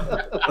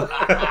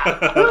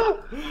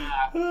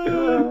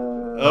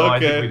 I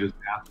think we just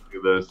have to do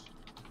this.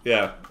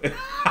 Yeah.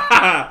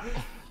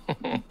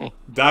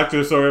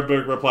 Dr.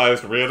 Zoidberg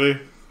replies, really?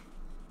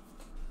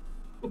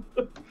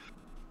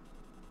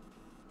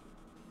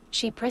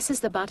 She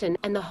presses the button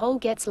and the hole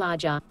gets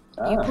larger.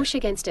 You push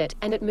against it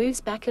and it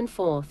moves back and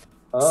forth.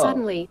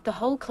 Suddenly, the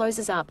hole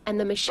closes up and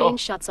the machine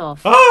shuts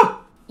off.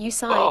 You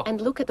sigh and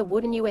look at the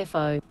wooden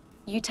UFO.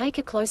 You take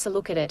a closer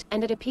look at it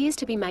and it appears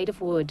to be made of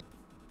wood.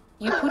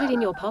 You put it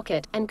in your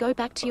pocket and go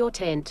back to your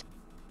tent.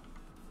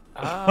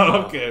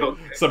 Okay.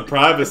 Some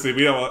privacy.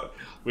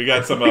 We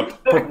got some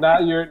now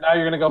you're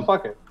gonna go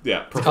fuck it.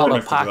 Yeah, it's called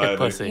a pocket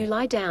pussy. You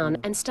lie down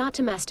and start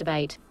to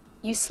masturbate.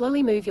 You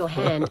slowly move your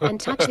hand and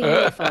touch the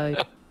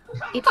UFO.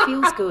 It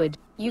feels good.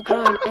 You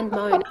groan and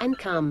moan and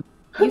come.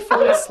 You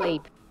fall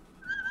asleep.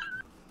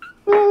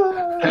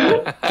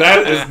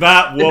 That is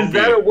not whoopee. Is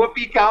that a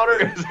whoopee counter?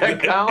 Does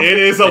that count? It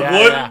is a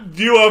wooden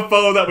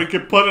UFO that we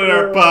can put in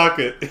our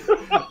pocket.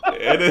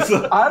 It is.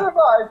 I don't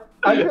know.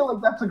 I feel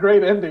like that's a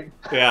great ending.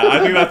 Yeah, I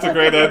think that's a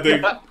great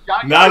ending.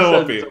 Not a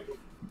whoopee.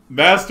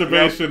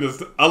 Masturbation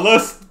is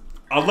unless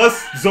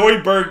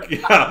Zoidberg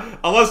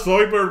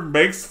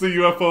makes the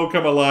UFO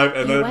come alive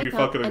and then you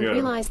fucking again. You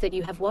realize that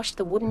you have washed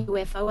the wooden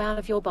UFO out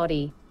of your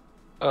body.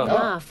 You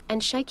laugh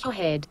and shake your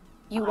head.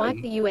 You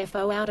wipe the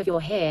UFO out of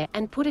your hair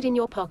and put it in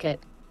your pocket.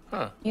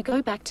 You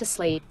go back to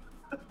sleep.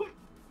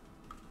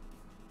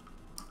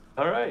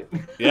 All right.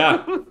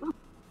 Yeah.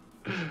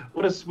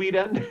 What a sweet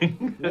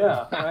ending.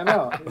 Yeah, I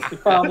know. You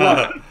found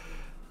love.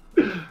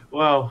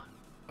 Well,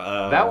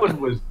 that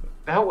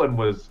one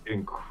was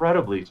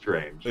incredibly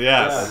strange.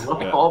 Yes. I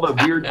love all the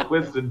weird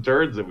twists and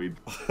turns that we.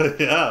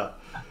 Yeah.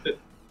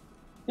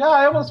 Yeah,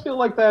 I almost feel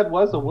like that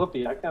was a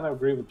whoopee. I kind of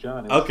agree with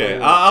John. Okay,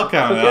 I'll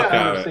count it. I'll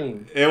count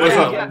it. It was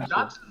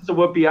Johnson's a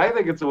whoopee. I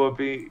think it's a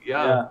whoopee.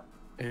 Yeah.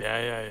 I mean,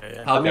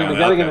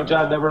 McGettigan and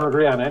John never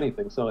agree on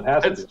anything, so it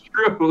has to be. That's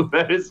true.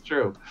 That is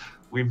true.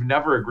 We've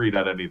never agreed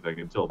on anything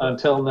until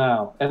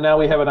now. And now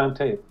we have it on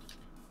tape.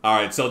 All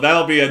right, so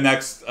that'll be a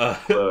next.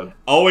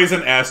 Always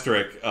an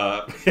asterisk.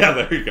 Yeah,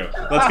 there you go.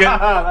 Let's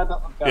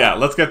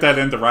get that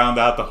in to round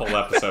out the whole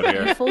episode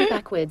here. You fall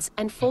backwards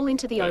and fall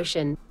into the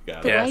ocean.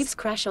 The waves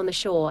crash on the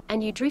shore,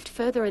 and you drift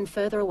further and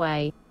further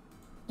away.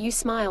 You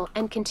smile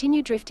and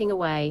continue drifting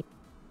away.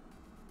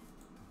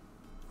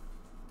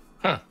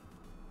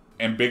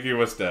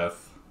 Ambiguous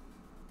death.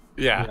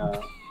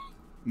 Yeah.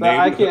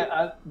 I can't.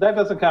 That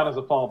doesn't count as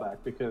a fallback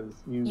because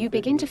you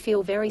begin to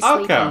feel very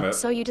sleepy,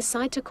 so you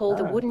decide to call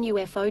the wooden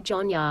UFO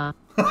John Yar.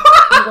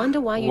 You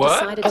wonder why you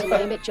decided to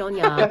name it John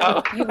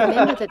Yar. You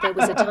remember that there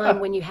was a time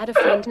when you had a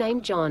friend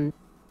named John.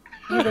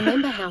 You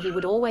remember how he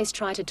would always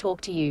try to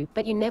talk to you,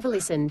 but you never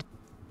listened.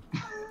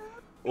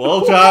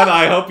 Well, John,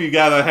 I hope you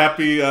got a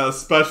happy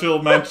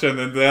special mention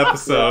in the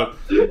episode.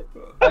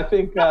 I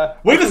think.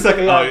 Wait a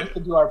second. To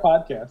do our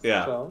podcast.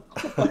 Yeah. So.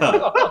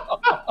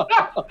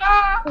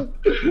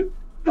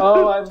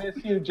 Oh, I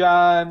miss you,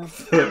 John.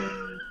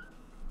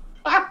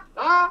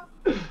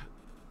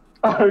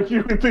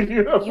 Argue with the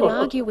UFO. You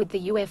argue with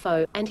the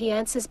UFO, and he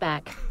answers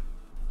back.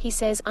 He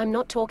says, "I'm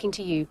not talking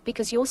to you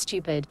because you're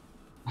stupid."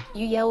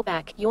 You yell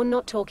back, "You're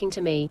not talking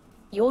to me.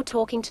 You're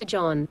talking to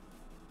John."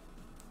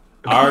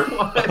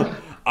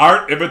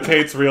 Art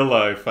imitates real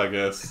life, I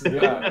guess.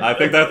 Yeah. I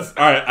think that's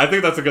all right. I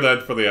think that's a good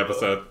end for the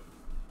episode.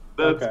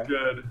 That's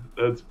good.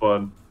 That's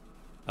fun.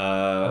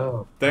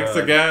 Thanks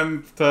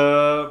again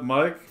to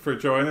Mike for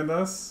joining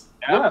us.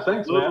 Yeah,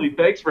 thanks, man.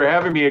 Thanks for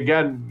having me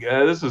again.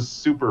 This is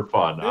super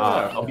fun.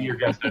 I'll be your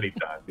guest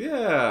anytime.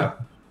 Yeah.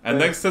 And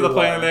thanks to the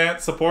Planet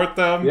Ant. Support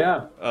them.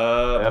 Yeah.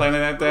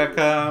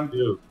 PlanetAnt.com.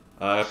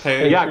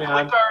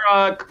 Click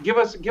our, give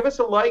us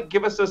a like,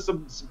 give us a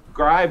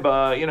subscribe.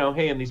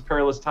 Hey, in these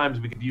perilous times,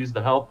 we could use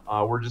the help.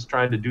 We're just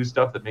trying to do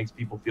stuff that makes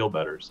people feel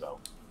better. So.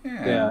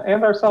 Yeah,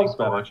 and ourselves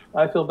better.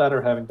 I feel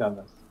better having done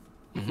this.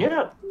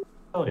 Yeah.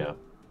 Oh yeah.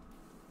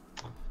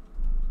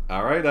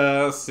 All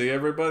right, see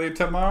everybody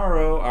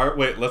tomorrow.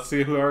 Wait, let's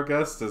see who our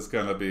guest is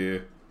gonna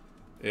be.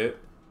 It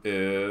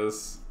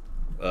is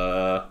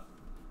gonna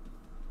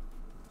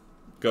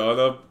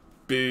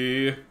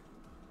be.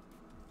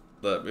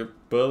 Let me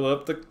pull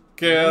up the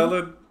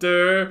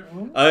calendar.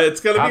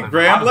 It's gonna be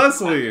Graham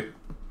Leslie.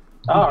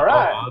 All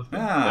right.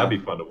 Yeah. That'd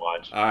be fun to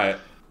watch. All right.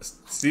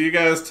 See you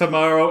guys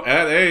tomorrow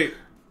at 8.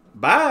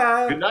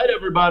 Bye. Good night,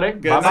 everybody.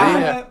 Good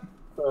night.